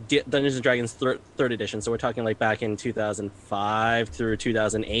the Dungeons & Dragons 3rd edition. So we're talking like back in 2005 through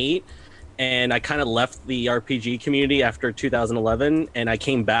 2008. And I kind of left the RPG community after 2011. And I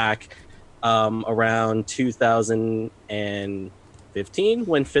came back around 2015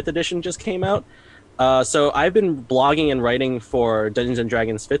 when 5th edition just came out. So I've been blogging and writing for Dungeons &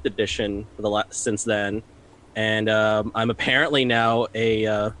 Dragons 5th edition since then. And I'm apparently now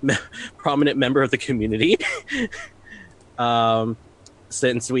a prominent member of the community.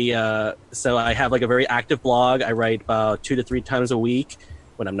 Since we, so I have like a very active blog. I write about 2 to 3 times a week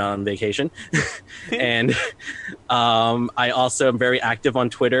when I'm not on vacation, and I also am very active on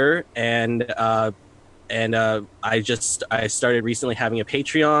Twitter. And I started recently having a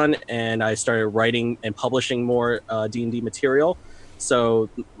Patreon, and I started writing and publishing more D&D material. So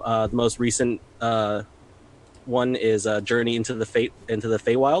the most recent one is Journey into the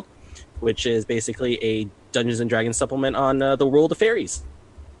Feywild, which is basically a Dungeons and Dragons supplement on the world of fairies.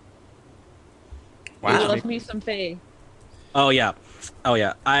 Wow. I love me some Fae. Oh yeah.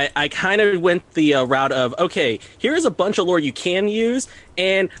 I kind of went the route of, okay, here's a bunch of lore you can use,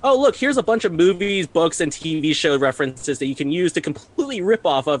 and oh look, here's a bunch of movies, books, and TV show references that you can use to completely rip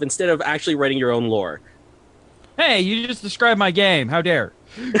off of instead of actually writing your own lore. Hey, you just described my game. How dare?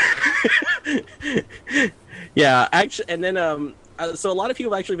 Yeah, actually, and then so a lot of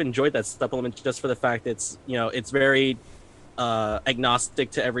people have actually enjoyed that supplement just for the fact it's very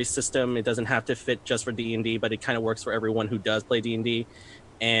agnostic to every system. It doesn't have to fit just for D&D, but it kind of works for everyone who does play D&D.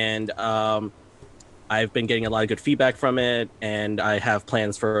 And I've been getting a lot of good feedback from it, and I have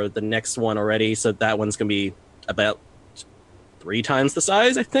plans for the next one already. So that one's going to be about 3 times the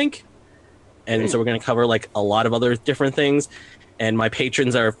size, I think. And so we're going to cover like a lot of other different things. And my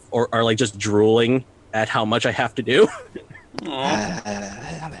patrons are like just drooling at how much I have to do.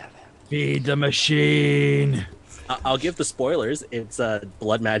 Feed the machine. I'll give the spoilers. It's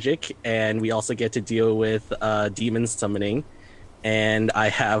blood magic, and we also get to deal with demon summoning. And I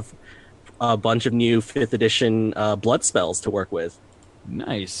have a bunch of new 5th edition blood spells to work with.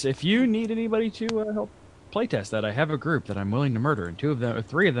 Nice. If you need anybody to help playtest that, I have a group that I'm willing to murder, and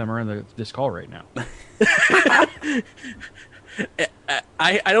 3 of them are in this call right now.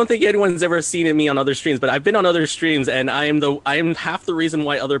 I don't think anyone's ever seen me on other streams, but I've been on other streams, and I am half the reason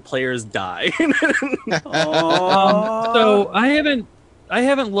why other players die. So I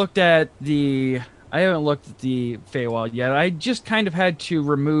haven't looked at the Feywild yet. I just kind of had to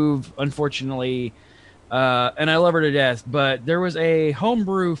remove, unfortunately, and I love her to death, but there was a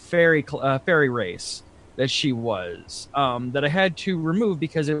homebrew fairy race that she was that I had to remove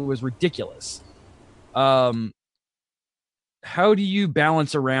because it was ridiculous. How do you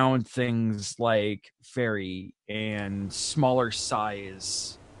balance around things like fairy and smaller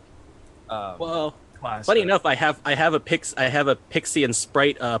size? Well, class funny enough, I have a pixie and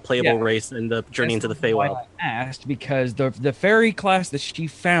sprite playable race in the Journey into the Feywild. I asked because the fairy class that she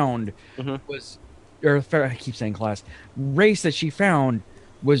found was, or I keep saying class, race that she found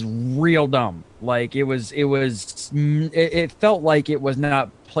was real dumb. Like it felt like it was not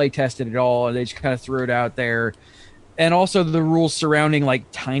play tested at all, and they just kind of threw it out there. And also the rules surrounding like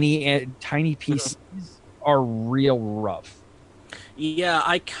tiny pieces are real rough. Yeah,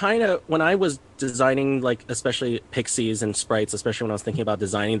 I kind of, when I was designing, like, especially pixies and sprites, especially when I was thinking about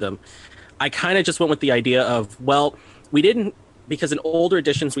designing them, I kind of just went with the idea of, well, we didn't because in older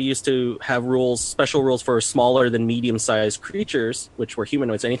editions we used to have special rules for smaller than medium-sized creatures, which were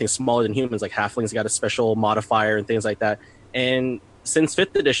humanoids. Anything smaller than humans, like halflings, got a special modifier and things like that. And since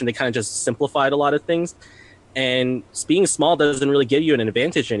 5th edition, they kind of just simplified a lot of things. And being small doesn't really give you an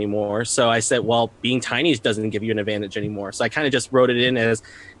advantage anymore. So I said, well, being tiny doesn't give you an advantage anymore. So I kind of just wrote it in as,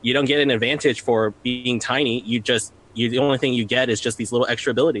 you don't get an advantage for being tiny. The only thing you get is just these little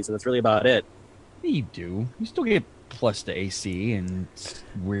extra abilities, and that's really about it. You do. You still get plus to AC and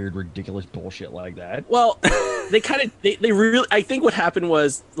weird, ridiculous bullshit like that. Well, they really, I think what happened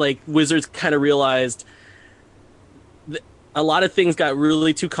was, like, Wizards kind of realized a lot of things got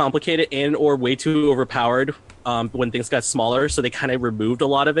really too complicated and or way too overpowered when things got smaller, so they kind of removed a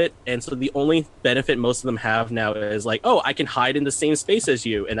lot of it. And so the only benefit most of them have now is like, oh, I can hide in the same space as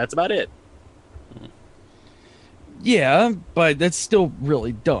you, and that's about it. Yeah, but that's still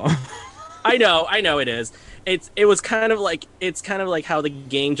really dumb. I know it is. It's kind of like how the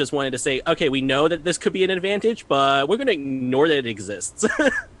game just wanted to say, okay, we know that this could be an advantage, but we're going to ignore that it exists.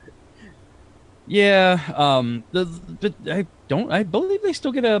 Yeah, but I believe they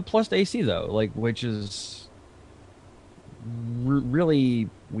still get a plus to AC though, like, which is really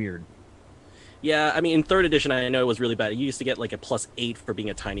weird. Yeah, I mean, in 3rd edition, I know it was really bad. You used to get like a +8 for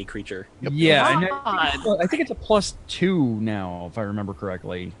being a tiny creature. Yeah, and I think it's a +2 now, if I remember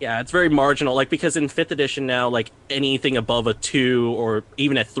correctly. Yeah, it's very marginal. Like, because in 5th edition now, like anything above a 2 or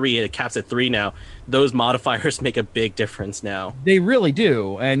even at 3, it caps at 3 now. Those modifiers make a big difference now. They really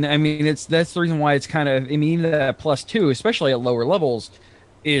do, and I mean, that's the reason why it's kind of. I mean, even that +2, especially at lower levels,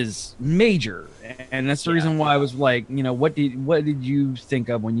 is major, and that's the reason why I was like, what did you think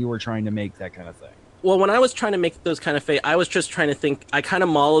of when you were trying to make that kind of thing? Well, when I was trying to make those kind of I was just trying to think. I kind of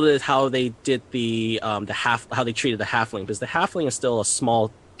modeled it how they did how they treated the halfling, because the halfling is still a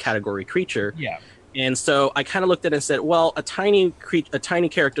small category creature. Yeah. And so I kind of looked at it and said, well, a tiny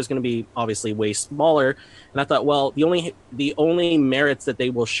character is going to be obviously way smaller. And I thought, well, the only merits that they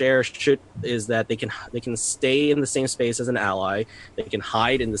will share is that they can stay in the same space as an ally. They can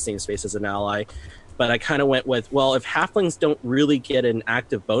hide in the same space as an ally. But I kind of went with, well, if halflings don't really get an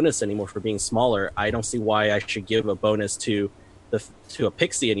active bonus anymore for being smaller, I don't see why I should give a bonus to a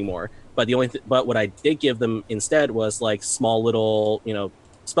pixie anymore. But but what I did give them instead was like small little,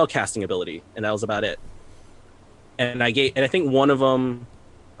 spellcasting ability, and that was about it. And I think one of them,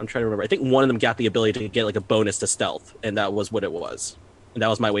 I'm trying to remember, I think one of them got the ability to get like a bonus to stealth, and that was what it was. And that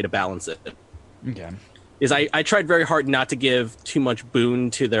was my way to balance it. Okay. Is I tried very hard not to give too much boon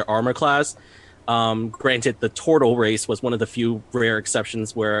to their armor class. Granted, the turtle race was one of the few rare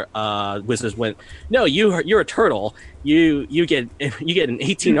exceptions where Wizards went, no, you're a turtle. You get an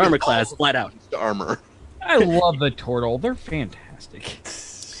 18 armor class flat out. Armor. I love the turtle. They're fantastic.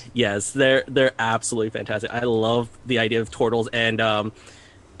 Yes, they're absolutely fantastic. I love the idea of turtles, and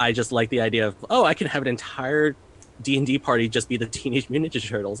I just like the idea of, I can have an entire D&D party just be the Teenage Mutant Ninja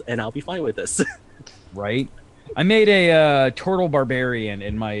Turtles, and I'll be fine with this. Right? I made a turtle barbarian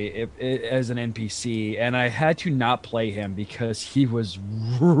as an NPC, and I had to not play him because he was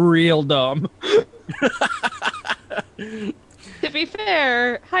real dumb. To be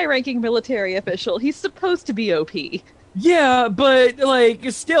fair, high-ranking military official, he's supposed to be OP. Yeah, but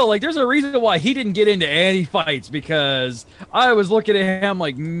still, there's a reason why he didn't get into any fights, because I was looking at him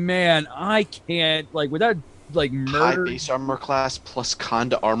like, man, I can't, without murder. High base armor class plus con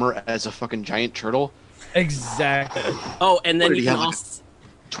to armor as a fucking giant turtle. Exactly. Oh, and then you can also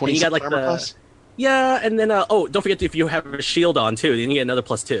 20 got like armor class. Yeah, and then don't forget if you have a shield on too, then you get another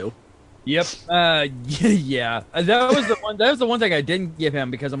 +2. Yep. Yeah. That was the one. That was the one thing I didn't give him,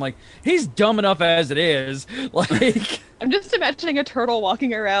 because I'm like, he's dumb enough as it is. I'm just imagining a turtle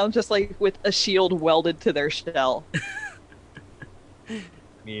walking around just with a shield welded to their shell. I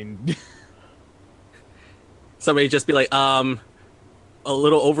mean, somebody just be like, a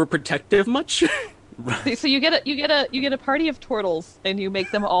little overprotective much. So you get a party of turtles, and you make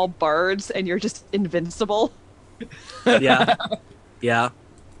them all bards, and you're just invincible. Yeah. Yeah.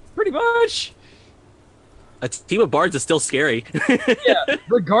 Pretty much. A team of bards is still scary. Yeah,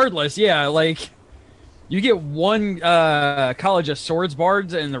 regardless, yeah, you get one College of Swords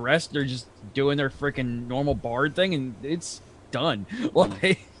bards, and the rest they're just doing their freaking normal bard thing, and it's done.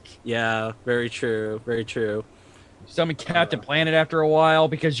 Yeah, very true, very true. Summon Captain Planet after a while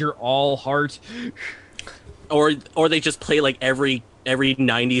because you're all heart. Or they just play every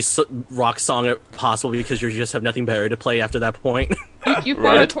 90s rock song possible because you just have nothing better to play after that point. You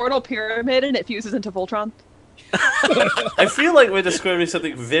put a turtle pyramid and it fuses into Voltron. I feel like we're describing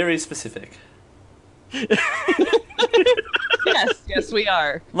something very specific. Yes, we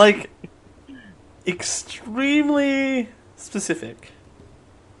are. Extremely specific.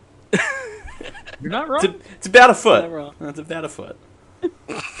 You're not wrong. It's about a foot. Not wrong. It's about a foot.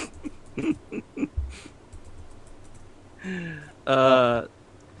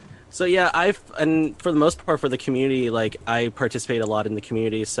 So yeah, and for the most part for the community, like I participate a lot in the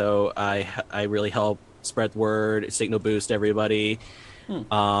community, so I really help spread the word, signal boost everybody.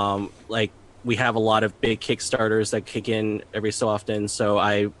 Like we have a lot of big Kickstarters that kick in every so often, so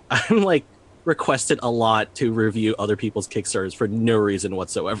I'm like requested a lot to review other people's Kickstarters for no reason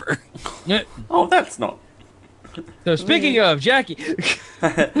whatsoever. Oh, that's not. So speaking of Jacky,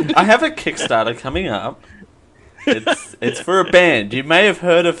 I have a Kickstarter coming up. It's for a band. You may have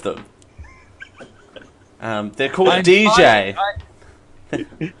heard of them. They're called DJ.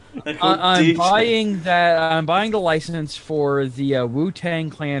 I'm buying the license for the Wu-Tang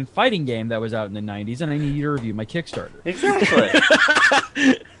Clan fighting game that was out in the 90s, and I need you to review my Kickstarter. Exactly.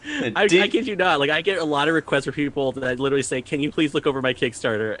 I kid you not. Like I get a lot of requests for people that literally say, "Can you please look over my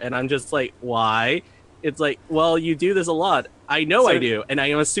Kickstarter?" And I'm just like, "Why?" It's like, well, you do this a lot. I know I do, and I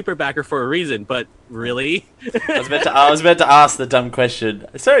am a super backer for a reason. But really, I was about to ask the dumb question.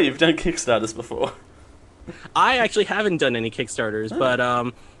 Sorry, you've done Kickstarters before. I actually haven't done any Kickstarters, but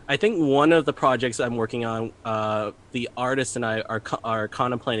I think one of the projects I'm working on, the artist and I are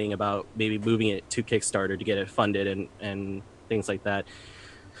contemplating about maybe moving it to Kickstarter to get it funded and things like that.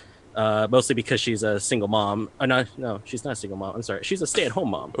 Mostly because she's a single mom. No, she's not a single mom. I'm sorry. She's a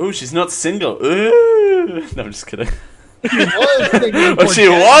stay-at-home mom. Ooh, she's not single. Ooh. No, I'm just kidding. She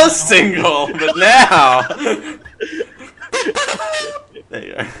was single, but now... There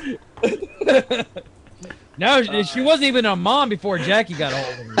you go. No, she wasn't even a mom before Jacky got a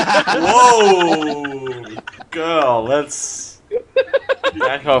hold of her. Whoa! Girl, let's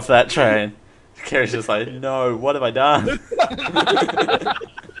back off that train. Carrie's just like, no, what have I done?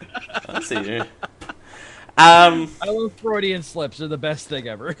 I see you. I love Freudian slips. They're the best thing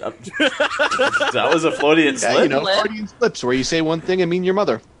ever. That was a Freudian slip. Yeah, you know, Freudian slips where you say one thing and mean your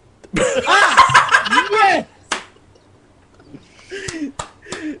mother. Yes!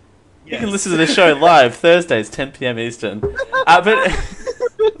 You can listen to the show live Thursdays, 10 p.m. Eastern. But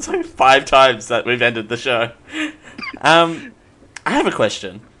it's like 5 times that we've ended the show. I have a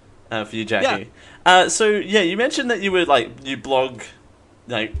question for you, Jacky. Yeah. So you mentioned that you blog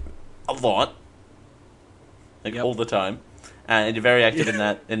like a lot, all the time, and you're very active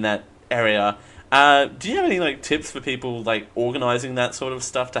in that area. Do you have any like tips for people like organizing that sort of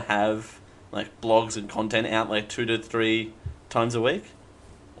stuff to have like blogs and content out like 2 to 3 times a week?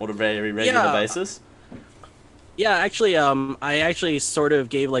 On a very regular basis? Yeah, actually, I actually sort of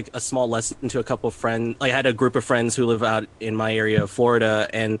gave like a small lesson to a couple of friends. I had a group of friends who live out in my area of Florida,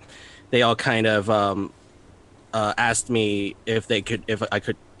 and they all kind of asked me if I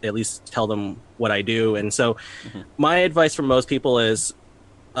could at least tell them what I do. And so my advice for most people is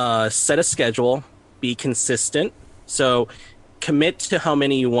set a schedule, be consistent. So commit to how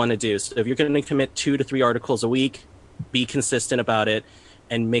many you want to do. So if you're going to commit 2 to 3 articles a week, be consistent about it.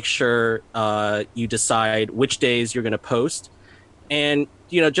 And make sure you decide which days you're going to post, and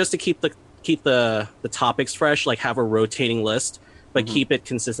just to keep the topics fresh, like have a rotating list, but keep it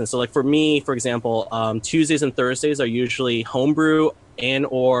consistent. So, like for me, for example, Tuesdays and Thursdays are usually homebrew and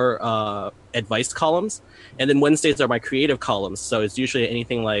or advice columns, and then Wednesdays are my creative columns. So it's usually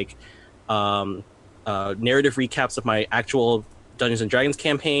anything like narrative recaps of my actual Dungeons and Dragons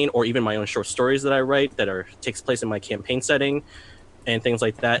campaign, or even my own short stories that I write that takes place in my campaign setting. And things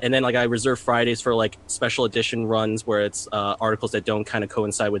like that. And then like I reserve Fridays for like special edition runs where it's articles that don't kind of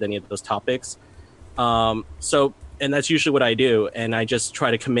coincide with any of those topics. And that's usually what I do. And I just try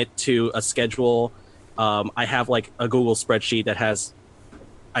to commit to a schedule. I have like a Google spreadsheet that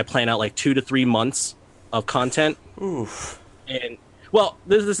I plan out like 2 to 3 months of content. Oof. And well,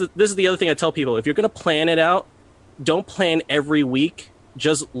 this is the other thing I tell people. If you're going to plan it out, don't plan every week.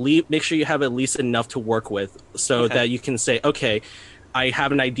 Just make sure you have at least enough to work with so that you can say, okay, I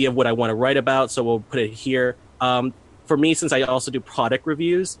have an idea of what I want to write about, so we'll put it here. For me, since I also do product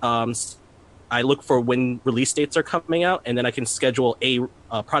reviews, I look for when release dates are coming out, and then I can schedule a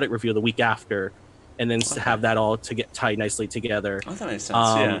product review the week after, and then have that all to get tied nicely together. Oh, that makes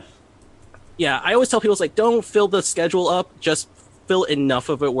sense, Yeah, I always tell people, it's like, don't fill the schedule up, just fill enough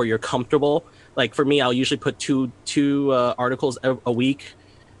of it where you're comfortable. Like for me, I'll usually put two articles a week.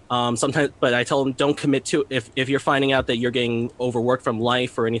 Sometimes, but I tell them don't commit to if you're finding out that you're getting overworked from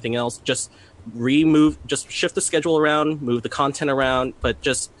life or anything else. Just shift the schedule around, move the content around, but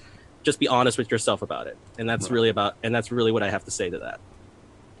just be honest with yourself about it. And that's really what I have to say to that.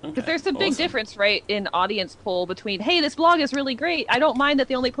 Because there's a big difference, right, in audience poll between, hey, this blog is really great. I don't mind that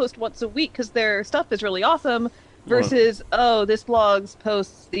they only post once a week because their stuff is really awesome. versus this blog's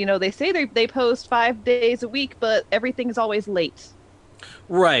posts, they say they post 5 days a week, but everything's always late.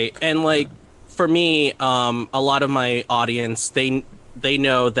 Right. And like for me, a lot of my audience, they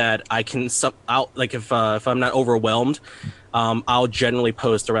know that I can if I'm not overwhelmed, I'll generally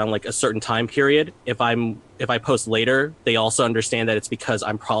post around like a certain time period. If I post later, they also understand that it's because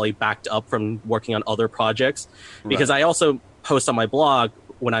I'm probably backed up from working on other projects. Because I also post on my blog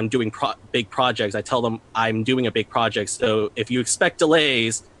when I'm doing big projects. I tell them I'm doing a big project, so if you expect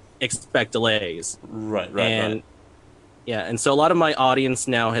delays, expect delays. Right. Yeah, and so a lot of my audience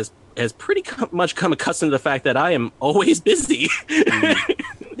now has pretty much come accustomed to the fact that I am always busy.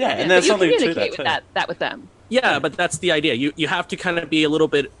 Yeah, and there's something to that too. That with them. Yeah, but that's the idea. You have to kind of be a little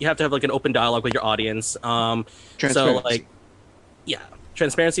bit. You have to have like an open dialogue with your audience. So like, yeah,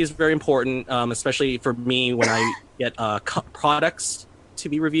 transparency is very important, especially for me when I get products to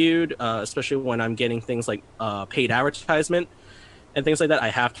be reviewed, especially when I'm getting things like paid advertisement and things like that. I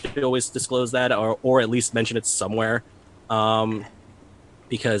have to always disclose that, or at least mention it somewhere.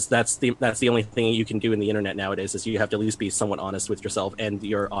 Because that's the only thing you can do in the internet nowadays is you have to at least be somewhat honest with yourself and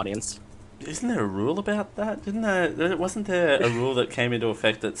your audience. Isn't there a rule about that? Wasn't there a rule that came into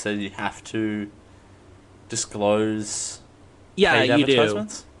effect that said you have to disclose paid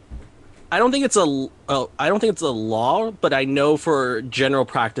advertisements? I don't think it's a law, but I know for general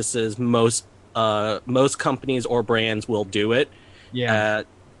practices, most companies or brands will do it. Yeah,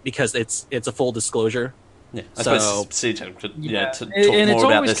 because it's a full disclosure. Yeah, I suppose CJ could talk and more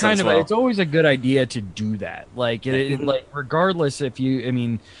about this as well. It's always a good idea to do that. Like, like regardless if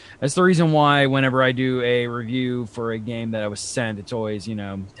that's the reason why whenever I do a review for a game that I was sent, it's always,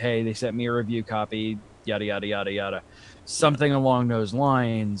 hey, they sent me a review copy, yada, yada, yada, yada. Something along those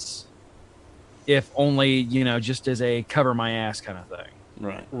lines, if only, just as a cover my ass kind of thing.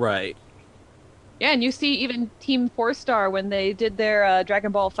 Right. Yeah, and you see even Team 4-Star, when they did their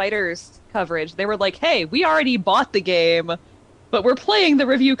Dragon Ball FighterZ coverage, they were like, hey, we already bought the game, but we're playing the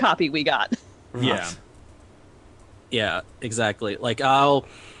review copy we got. Yeah, exactly. Like,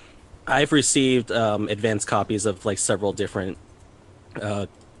 I've received advanced copies of like several different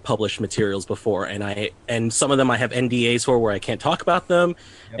published materials before, and some of them I have NDAs for where I can't talk about them,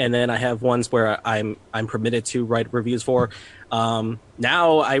 and then I have ones where I'm permitted to write reviews for.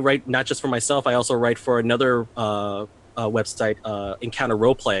 Now I write not just for myself, I also write for another website, Encounter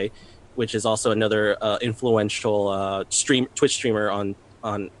Roleplay, which is also another influential Twitch streamer on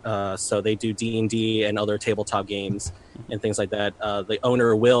so they do D&D and other tabletop games and things like that. The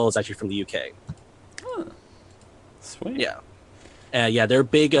owner, Will, is actually from the UK. Huh. Sweet. Yeah. Yeah, they're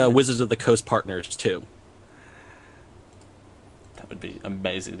big Wizards of the Coast partners too. That would be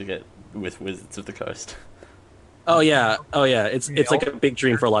amazing to get with Wizards of the Coast. Oh yeah. It's like a big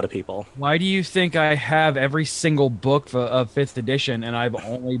dream for a lot of people. Why do you think I have every single book of 5th edition and I've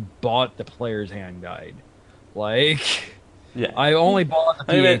only bought the Player's Hand Guide? Like, I only bought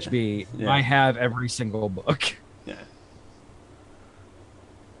the PHB. I have every single book. Yeah.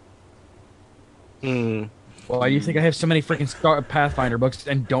 Why do you think I have so many freaking Pathfinder books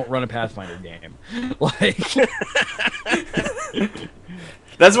and don't run a Pathfinder game? Like,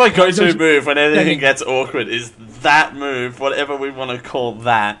 that's my go-to move when anything gets awkward. Is that move, whatever we want to call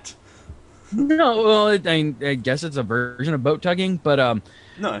that? No, well, I guess it's a version of boat tugging, but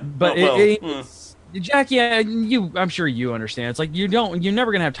Jacky, I'm sure you understand. It's like you're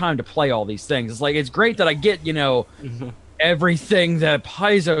never gonna have time to play all these things. It's like it's great that I get everything that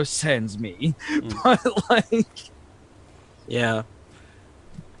Paizo sends me, but like, yeah,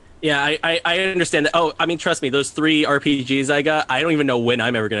 I understand that. Oh, I mean, trust me, those 3 RPGs I got, I don't even know when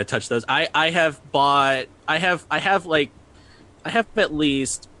I'm ever going to touch those. I have at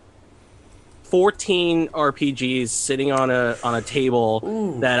least 14 RPGs sitting on a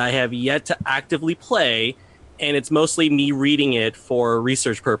table that I have yet to actively play, and it's mostly me reading it for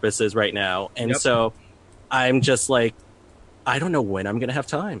research purposes right now. And so I'm just like, I don't know when I'm going to have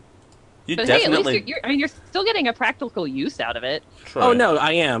time. But hey, at least you're still getting a practical use out of it. Right. Oh no,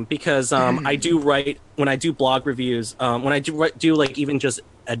 I am, because I do write when I do blog reviews. When I do like even just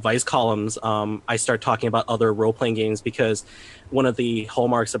advice columns, I start talking about other role playing games, because one of the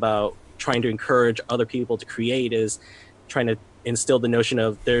hallmarks about trying to encourage other people to create is trying to instill the notion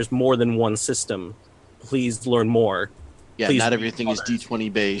of there's more than one system. Please learn more. Yeah, Please not everything is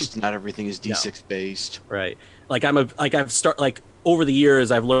D20 based. Not everything is D6 based. Right. Like over the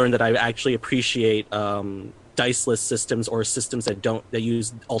years, I've learned that I actually appreciate diceless systems, or systems that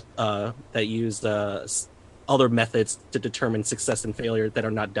use other methods to determine success and failure that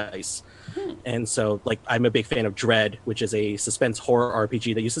are not dice. And so, like, I'm a big fan of Dread, which is a suspense horror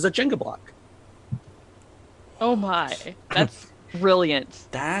RPG that uses a Jenga block. Oh my, that's brilliant.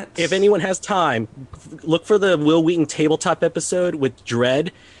 If anyone has time, look for the Will Wheaton tabletop episode with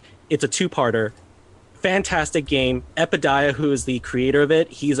Dread. It's a two-parter. Fantastic game. Epidaya, who is the creator of it,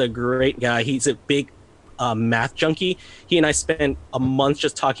 he's a great guy. He's a big math junkie. He and I spent a month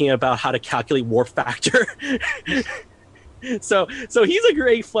just talking about how to calculate warp factor. so he's a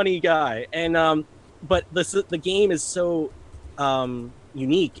great, funny guy. And but the game is so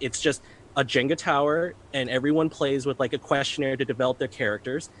unique. It's just a Jenga tower, and everyone plays with like a questionnaire to develop their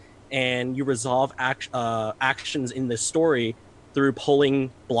characters, and you resolve actions in the story through pulling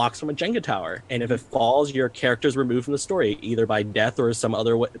blocks from a Jenga tower. And if it falls, your character's removed from the story, either by death or some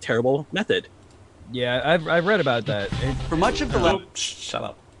other terrible method. Yeah, I've read about that. For much of the shut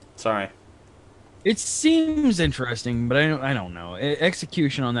up. Sorry. It seems interesting, but I don't know.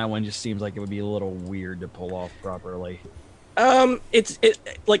 Execution on that one just seems like it would be a little weird to pull off properly. It's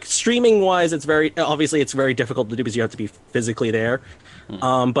like streaming wise, it's very difficult to do because you have to be physically there.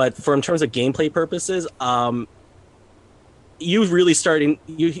 But in terms of gameplay purposes, you really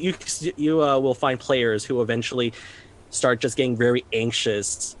you will find players who eventually start just getting very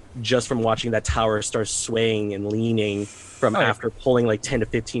anxious just from watching that tower start swaying and leaning from after pulling like 10 to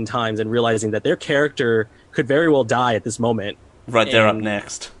 15 times and realizing that their character could very well die at this moment. Right, they're up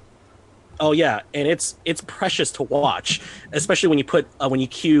next. Oh yeah, and it's precious to watch, especially when you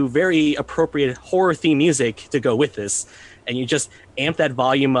cue very appropriate horror theme music to go with this, and you just amp that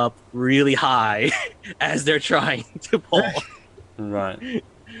volume up really high as they're trying to pull. Right.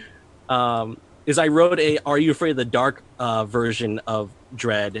 Is I wrote a Are You Afraid of the Dark version of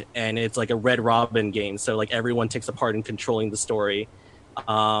Dread, and it's like a Red Robin game, so like everyone takes a part in controlling the story.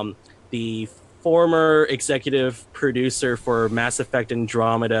 The former executive producer for Mass Effect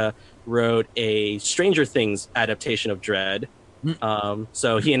Andromeda wrote a Stranger Things adaptation of Dread.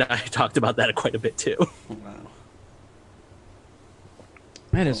 So he and I talked about that quite a bit too. Wow.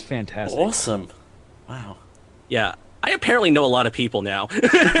 That is fantastic. Awesome. Wow. Yeah. I apparently know a lot of people now.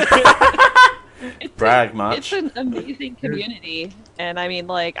 Brag much. It's an amazing community. And I mean,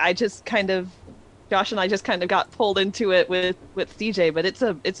 like, Josh and I just kind of got pulled into it with CJ, but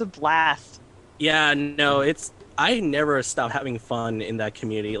it's a blast. Yeah, no, I never stop having fun in that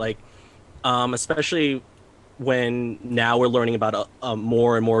community. Like, especially when now we're learning about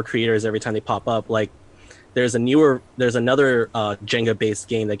more and more creators every time they pop up. Like, there's another Jenga-based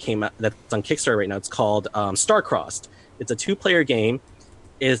game that came out that's on Kickstarter right now. It's called Starcrossed. It's a 2-player game.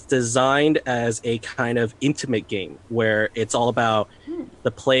 It's designed as a kind of intimate game where it's all about the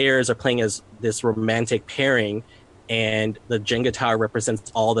players are playing as this romantic pairing, and the Jenga tower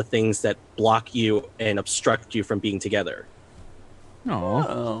represents all the things that block you and obstruct you from being together.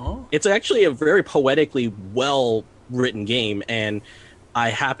 Oh, it's actually a very poetically well-written game, and I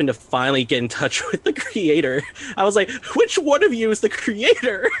happened to finally get in touch with the creator. I was like, which one of you is the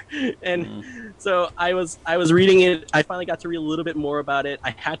creator? And so I was reading it. I finally got to read a little bit more about it.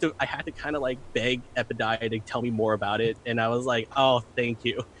 I had to kind of like beg Epidaya to tell me more about it. And I was like, oh, thank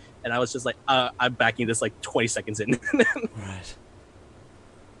you. And I was just like, I'm backing this like 20 seconds in. Right.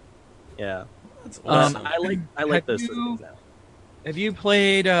 Yeah. That's awesome. I like those things now. Have you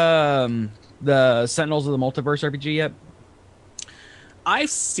played the Sentinels of the Multiverse RPG yet?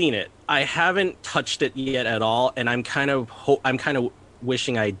 I've seen it. I haven't touched it yet at all, and I'm kind of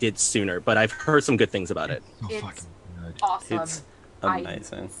wishing I did sooner. But I've heard some good things about it. It's awesome. It's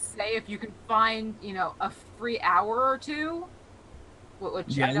amazing. I say if you can find, a free hour or two,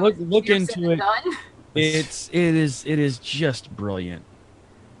 which I know look into it. done. It is just brilliant.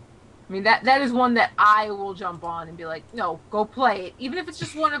 I mean that is one that I will jump on and be like, no, go play it, even if it's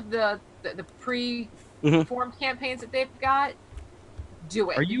just one of the pre-formed campaigns that they've got.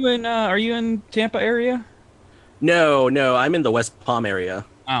 Do it. Are you in Tampa area? No, I'm in the West Palm area.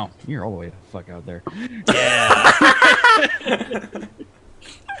 Oh, you're all the way the fuck out there. Yeah.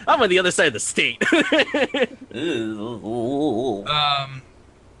 I'm on the other side of the state.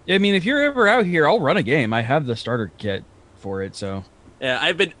 I mean, if you're ever out here, I'll run a game. I have the starter kit for it, so. Yeah,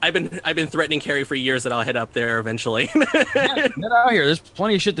 I've been threatening Carrie for years that I'll head up there eventually. Get out here. There's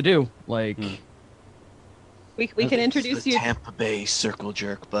plenty of shit to do. Like. We can introduce you. Tampa Bay Circle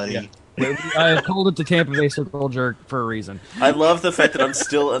Jerk, buddy. Yeah. I called it the Tampa Bay Circle Jerk for a reason. I love the fact that I'm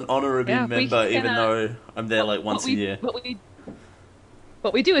still an honorary member, even though I'm there like once a year.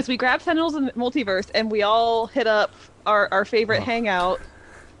 What we do is we grab Sentinels in the Multiverse and we all hit up our favorite hangout.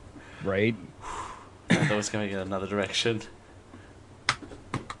 Right. I thought it was going to get another direction.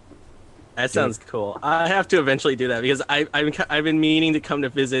 That sounds cool. I have to eventually do that because I've been meaning to come to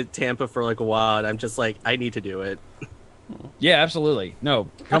visit Tampa for like a while, and I'm just like, I need to do it. Yeah, absolutely. No,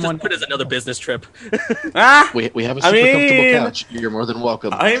 come on. Put it as another business trip. We have a super comfortable couch. You're more than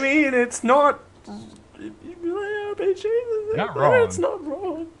welcome. I mean, it's not. Not wrong. It's not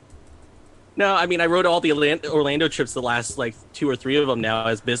wrong. No, I mean, I wrote all the Orlando trips, the last like 2 or 3 of them now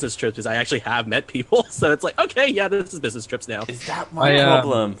as business trips because I actually have met people. So it's like, okay, yeah, this is business trips now. Is that my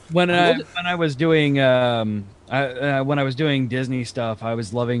problem? When I was doing when I was doing Disney stuff, I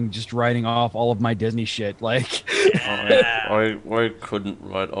was loving just writing off all of my Disney shit. Like, I couldn't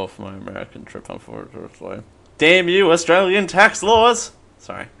write off my American trip, unfortunately. Damn you, Australian tax laws!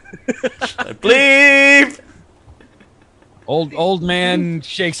 Sorry. Bleep! Old man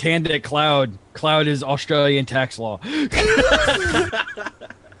shakes hand at Cloud. Cloud is Australian tax law.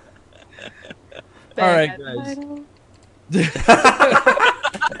 All right, guys.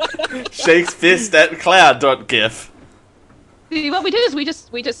 Shakes fist at cloud.gif. See, what we do is we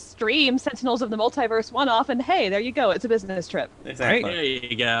just stream Sentinels of the Multiverse one-off, and hey, there you go. It's a business trip. Exactly. There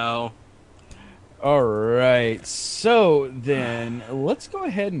you go. All right, so then let's go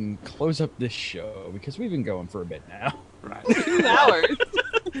ahead and close up this show because we've been going for a bit now. Right. 2 hours.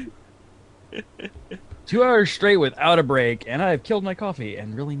 2 hours straight without a break, and I've killed my coffee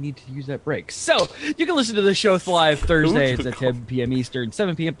and really need to use that break. So you can listen to the show live Thursdays at 10 p.m. Eastern,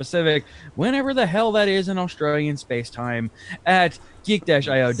 7 p.m. Pacific, whenever the hell that is in Australian space time at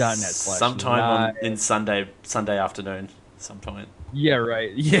geek-io.net. Sometime in Sunday afternoon, some point. Yeah,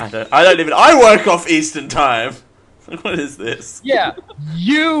 right. Yeah. I work off Eastern time. What is this? Yeah,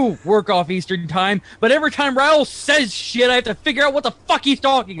 you work off Eastern time, but every time Raul says shit, I have to figure out what the fuck he's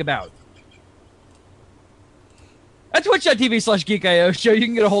talking about. That's twitch.tv/geekio show. You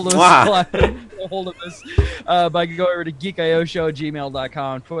can get a hold of us. By going over to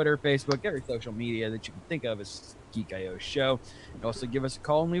geekio@gmail.com, Twitter, Facebook, every social media that you can think of is Geek.io show. And also give us a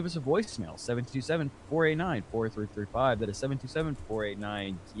call and leave us a voicemail, 727-489-4335. That is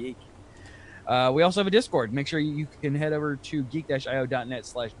 727-489-GEEK. We also have a Discord. Make sure you can head over to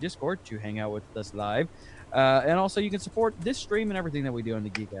geek-io.net/Discord to hang out with us live. And also you can support this stream and everything that we do on the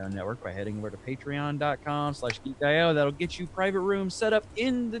Geek IO network by heading over to patreon.com/geekio. That'll get you private rooms set up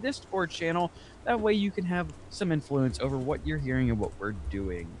in the Discord channel. That way you can have some influence over what you're hearing and what we're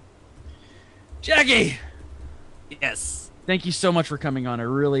doing. Jacky! Yes. Thank you so much for coming on. I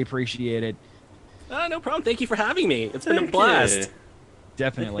really appreciate it. No problem. Thank you for having me. It's been a blast.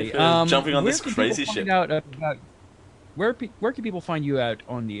 Definitely. Jumping on this crazy shit. Where can people find you out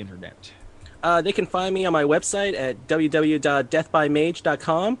on the internet? They can find me on my website at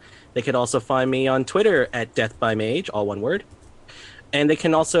www.deathbymage.com. They can also find me on Twitter at deathbymage, all one word. And they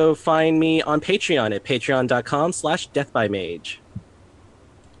can also find me on Patreon at patreon.com/deathbymage.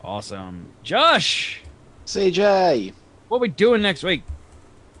 Awesome. Josh! CJ! What are we doing next week?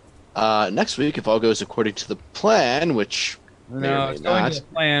 Next week, if all goes according to the plan, which no, it's going to the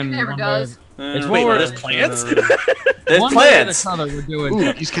plan. It never does. It's Wait, one there's plans? There's plans. We're doing.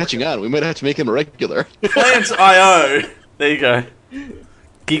 Ooh, he's catching on. We might have to make him a regular. Plants.io. There you go.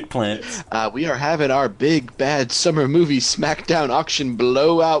 Geek Plants. We are having our big bad summer movie SmackDown auction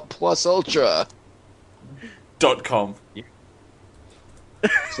blowout plus ultra. .com.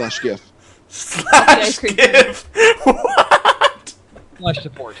 /GIF. /GIF.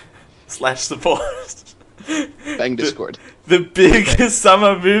 What? /support. Bang Discord. The biggest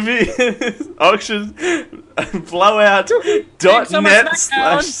summer movie auction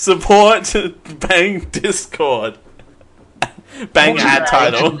blowout.net/support bang Discord. Bang ad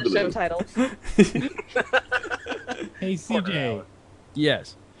title. Show title. Hey CJ.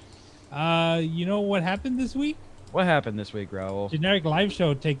 Yes. You know what happened this week? What happened this week, Raul? Generic Live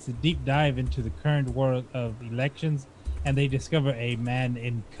Show takes a deep dive into the current world of elections, and they discover a man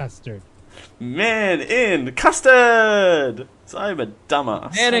in custard. Man in custard. So I'm a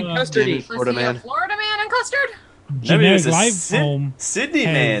dumbass. Man in custard. Florida man. Florida man in custard? Generic Live Home Sydney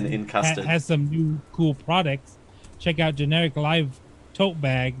man in custard. Has some new cool products. Check out Generic Live Tote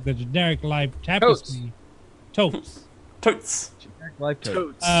Bag, the Generic Live Tapestry. Totes. Generic Live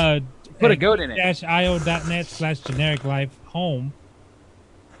Totes. Put a goat in it. io.net/generic live home.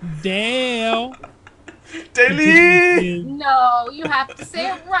 Dale. Daily. No, you have to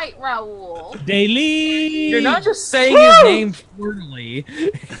say it right, Raul. Daily. You're not just saying his name formally.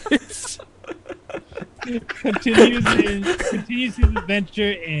 continues his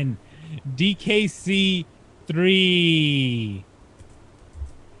adventure in DKC 3.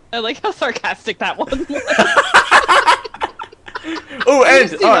 I like how sarcastic that was. Oh, and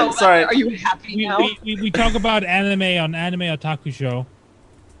sorry. Are you happy now? We talk about anime on Anime Otaku Show.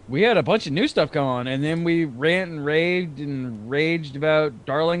 We had a bunch of new stuff going on, and then we rant and raved about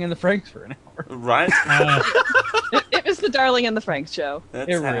Darling in the Franks for an hour. Right? It was the Darling and the Franks show. That's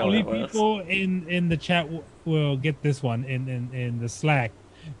It how really Only it works. people in the chat will get this one in the Slack.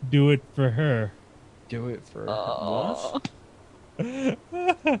 Do it for her. Do it for Oh.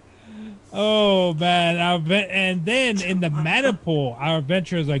 Oh man! And then in the Mana Pool, our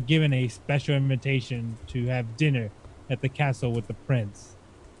adventurers are given a special invitation to have dinner at the castle with the prince.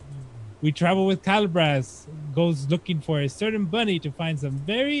 We travel with Calibras, goes looking for a certain bunny to find some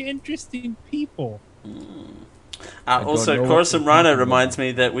very interesting people. Also, know Chorus what and to Rhino think reminds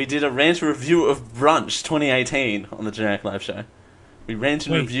me that we did a rant review of Brunch 2018 on the Generic Live Show. We rant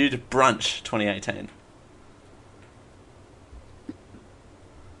and Wait. reviewed Brunch 2018.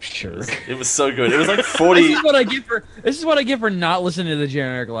 Sure. It was so good. It was like 40. This is what I get for not listening to the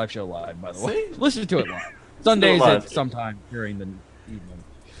Generic Live Show live. By the way, listen to it live. Sundays live. at sometime during the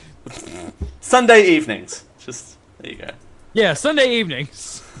evening. Sunday evenings. Just, there you go. Yeah, Sunday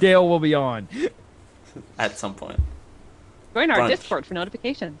evenings. Dale will be on. At some point. Join our Brunch. Discord for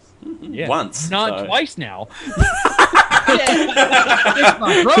notifications. Yeah. Once. Not so- twice now. Yeah. It's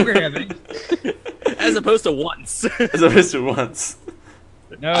my programming. As opposed to once. As opposed to once.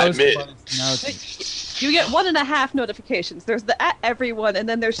 No, I it's admit. fun. No, it's- You get 1.5 notifications. There's the at everyone, and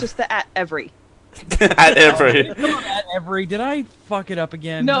then there's just the at every. At every. Come on, at every. Did I fuck it up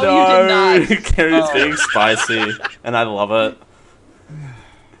again? No. you did not. Carrie's Oh. being spicy, and I love it.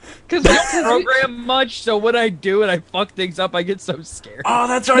 Because I don't program much, so when I do and I fuck things up, I get so scared. Oh,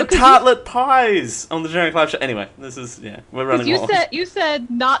 that's right, tartlet pies on the Generic Live Show. Anyway, this is, yeah, we're running you long. you said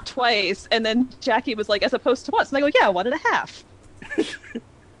not twice, and then Jackie was like, as opposed to once, and I go, yeah, 1.5.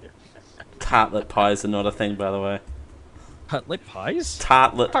 Tartlet pies are not a thing, by the way. Cutlet pies?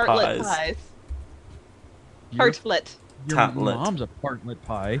 Tartlet Tartlet pies. pies. Your- Tartlet. Your Tartlet. mom's a tartlet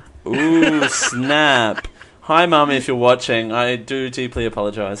pie. Ooh, snap. Hi, Mum, if you're watching. I do deeply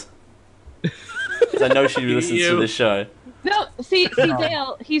apologise. 'Cause I know she listens to this show. No, see,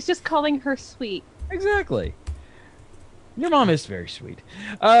 Dale, he's just calling her sweet. Exactly. Your mom is very sweet.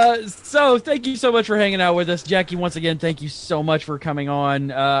 So thank you so much for hanging out with us, Jackie. Once again, thank you so much for coming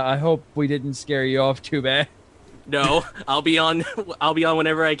on. I hope we didn't scare you off too bad. No, I'll be on. I'll be on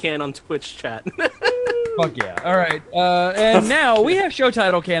whenever I can on Twitch chat. Fuck yeah. All right. And now we have show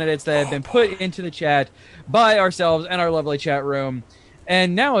title candidates that have been put into the chat by ourselves and our lovely chat room.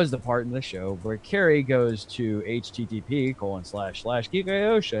 And now is the part in the show where Carrie goes to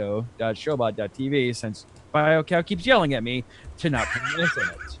http://geekio.showbot.tv since BioCow keeps yelling at me to not put this in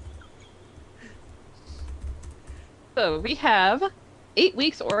it. So we have 8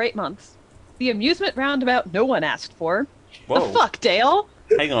 weeks or 8 months. The amusement roundabout no one asked for. Whoa. The fuck, Dale?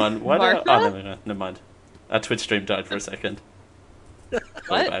 Hang on. Why Martha? did I... Oh, never mind. Our Twitch stream died for a second. We're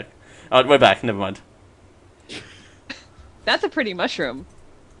What? back. Oh, we're back. Never mind. That's a pretty mushroom.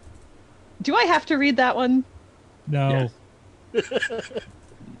 Do I have to read that one? No.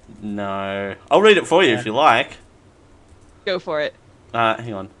 No. I'll read it for you if you like. Go for it.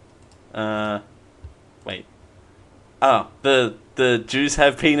 Hang on. Wait. Oh, the Jews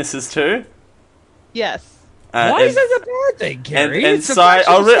have penises too? Yes. Why and- is that a bad thing, Carrie? and It's a size,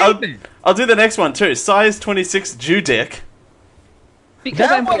 factual statement. I'll do the next one too. Size 26 Jew dick. Because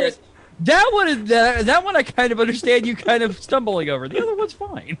That I'm one weird. is- That one I kind of understand you kind of stumbling over. The other one's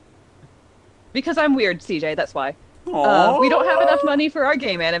fine. Because I'm weird, CJ, that's why. Aww. We don't have enough money for our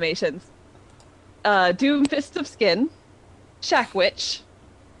game animations. Doom Fist of Skin. Shack Witch.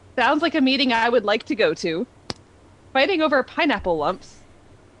 Sounds like a meeting I would like to go to. Fighting over pineapple lumps.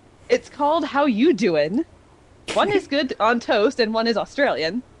 It's called How You Doin'. One is good on toast and one is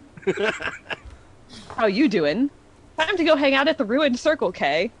Australian. How you doin'? Time to go hang out at the ruined Circle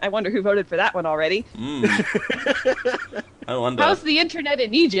K. I wonder who voted for that one already. I wonder. How's the internet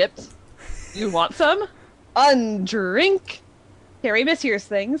in Egypt? You want some? Undrink. Carrie mishears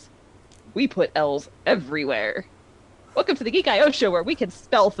things. We put L's everywhere. Welcome to the Geek I.O. show where we can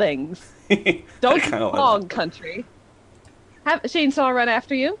spell things. Don't kinda like wrong, country. Have a chainsaw run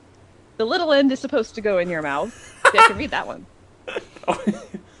after you. The little end is supposed to go in your mouth. I can read that one.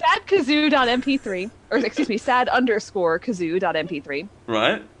 Sadkazoo.mp3, or excuse me, sad_kazoo.mp3.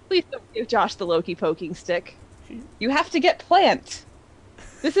 Right? Please don't give Josh the Loki poking stick. You have to get plant.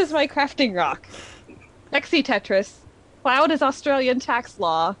 This is my crafting rock. Sexy Tetris. Cloud is Australian tax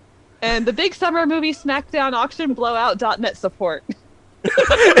law. And the big summer movie Smackdown auction blowout.net support.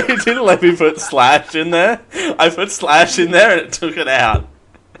 It didn't let me put slash in there. I put slash in there and it took it out.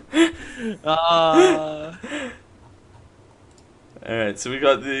 Alright, so we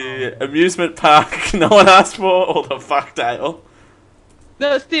got the amusement park no one asked for, or the fuck Dale.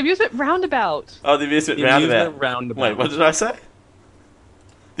 No, it's the amusement roundabout. Oh, the amusement The roundabout. amusement roundabout. Wait, what did I say?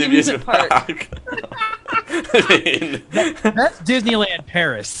 The amusement park. I mean, That's Disneyland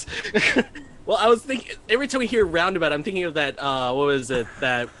Paris. Well, I was thinking every time we hear Roundabout, I'm thinking of that. What was it?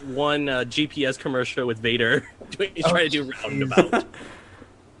 That one GPS commercial with Vader trying to do Roundabout.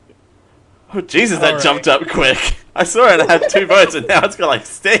 oh Jesus, that jumped up quick. I saw it. I had 2 votes, and now it's got like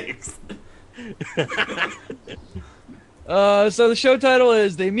 6. So the show title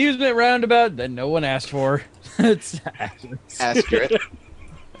is The Amusement Roundabout that no one asked for. It's Accurate.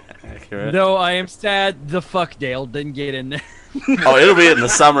 Accurate. Though I am sad the fuck Dale didn't get in there. Oh, it'll be in the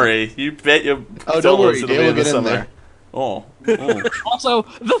summary. You bet your Don't worry, it'll Dale be will in the get in summary. there. Oh. Also,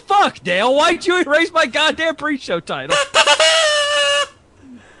 the fuck Dale, why'd you erase my goddamn pre-show title?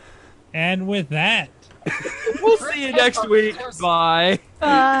 And with that, We'll see you next week. Bye.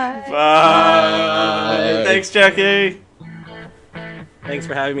 Bye. Bye. Thanks, Jacky. Thanks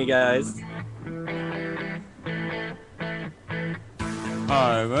for having me, guys.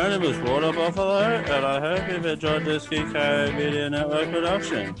 Hi, my name is Water Buffalo, and I hope you've enjoyed this Geek I Media Network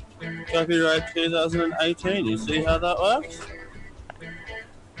production. Copyright 2018, you see how that works?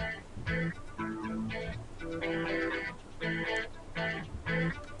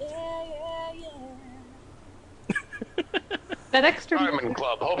 That extra. Diamond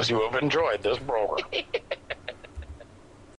Club hopes you have enjoyed this program.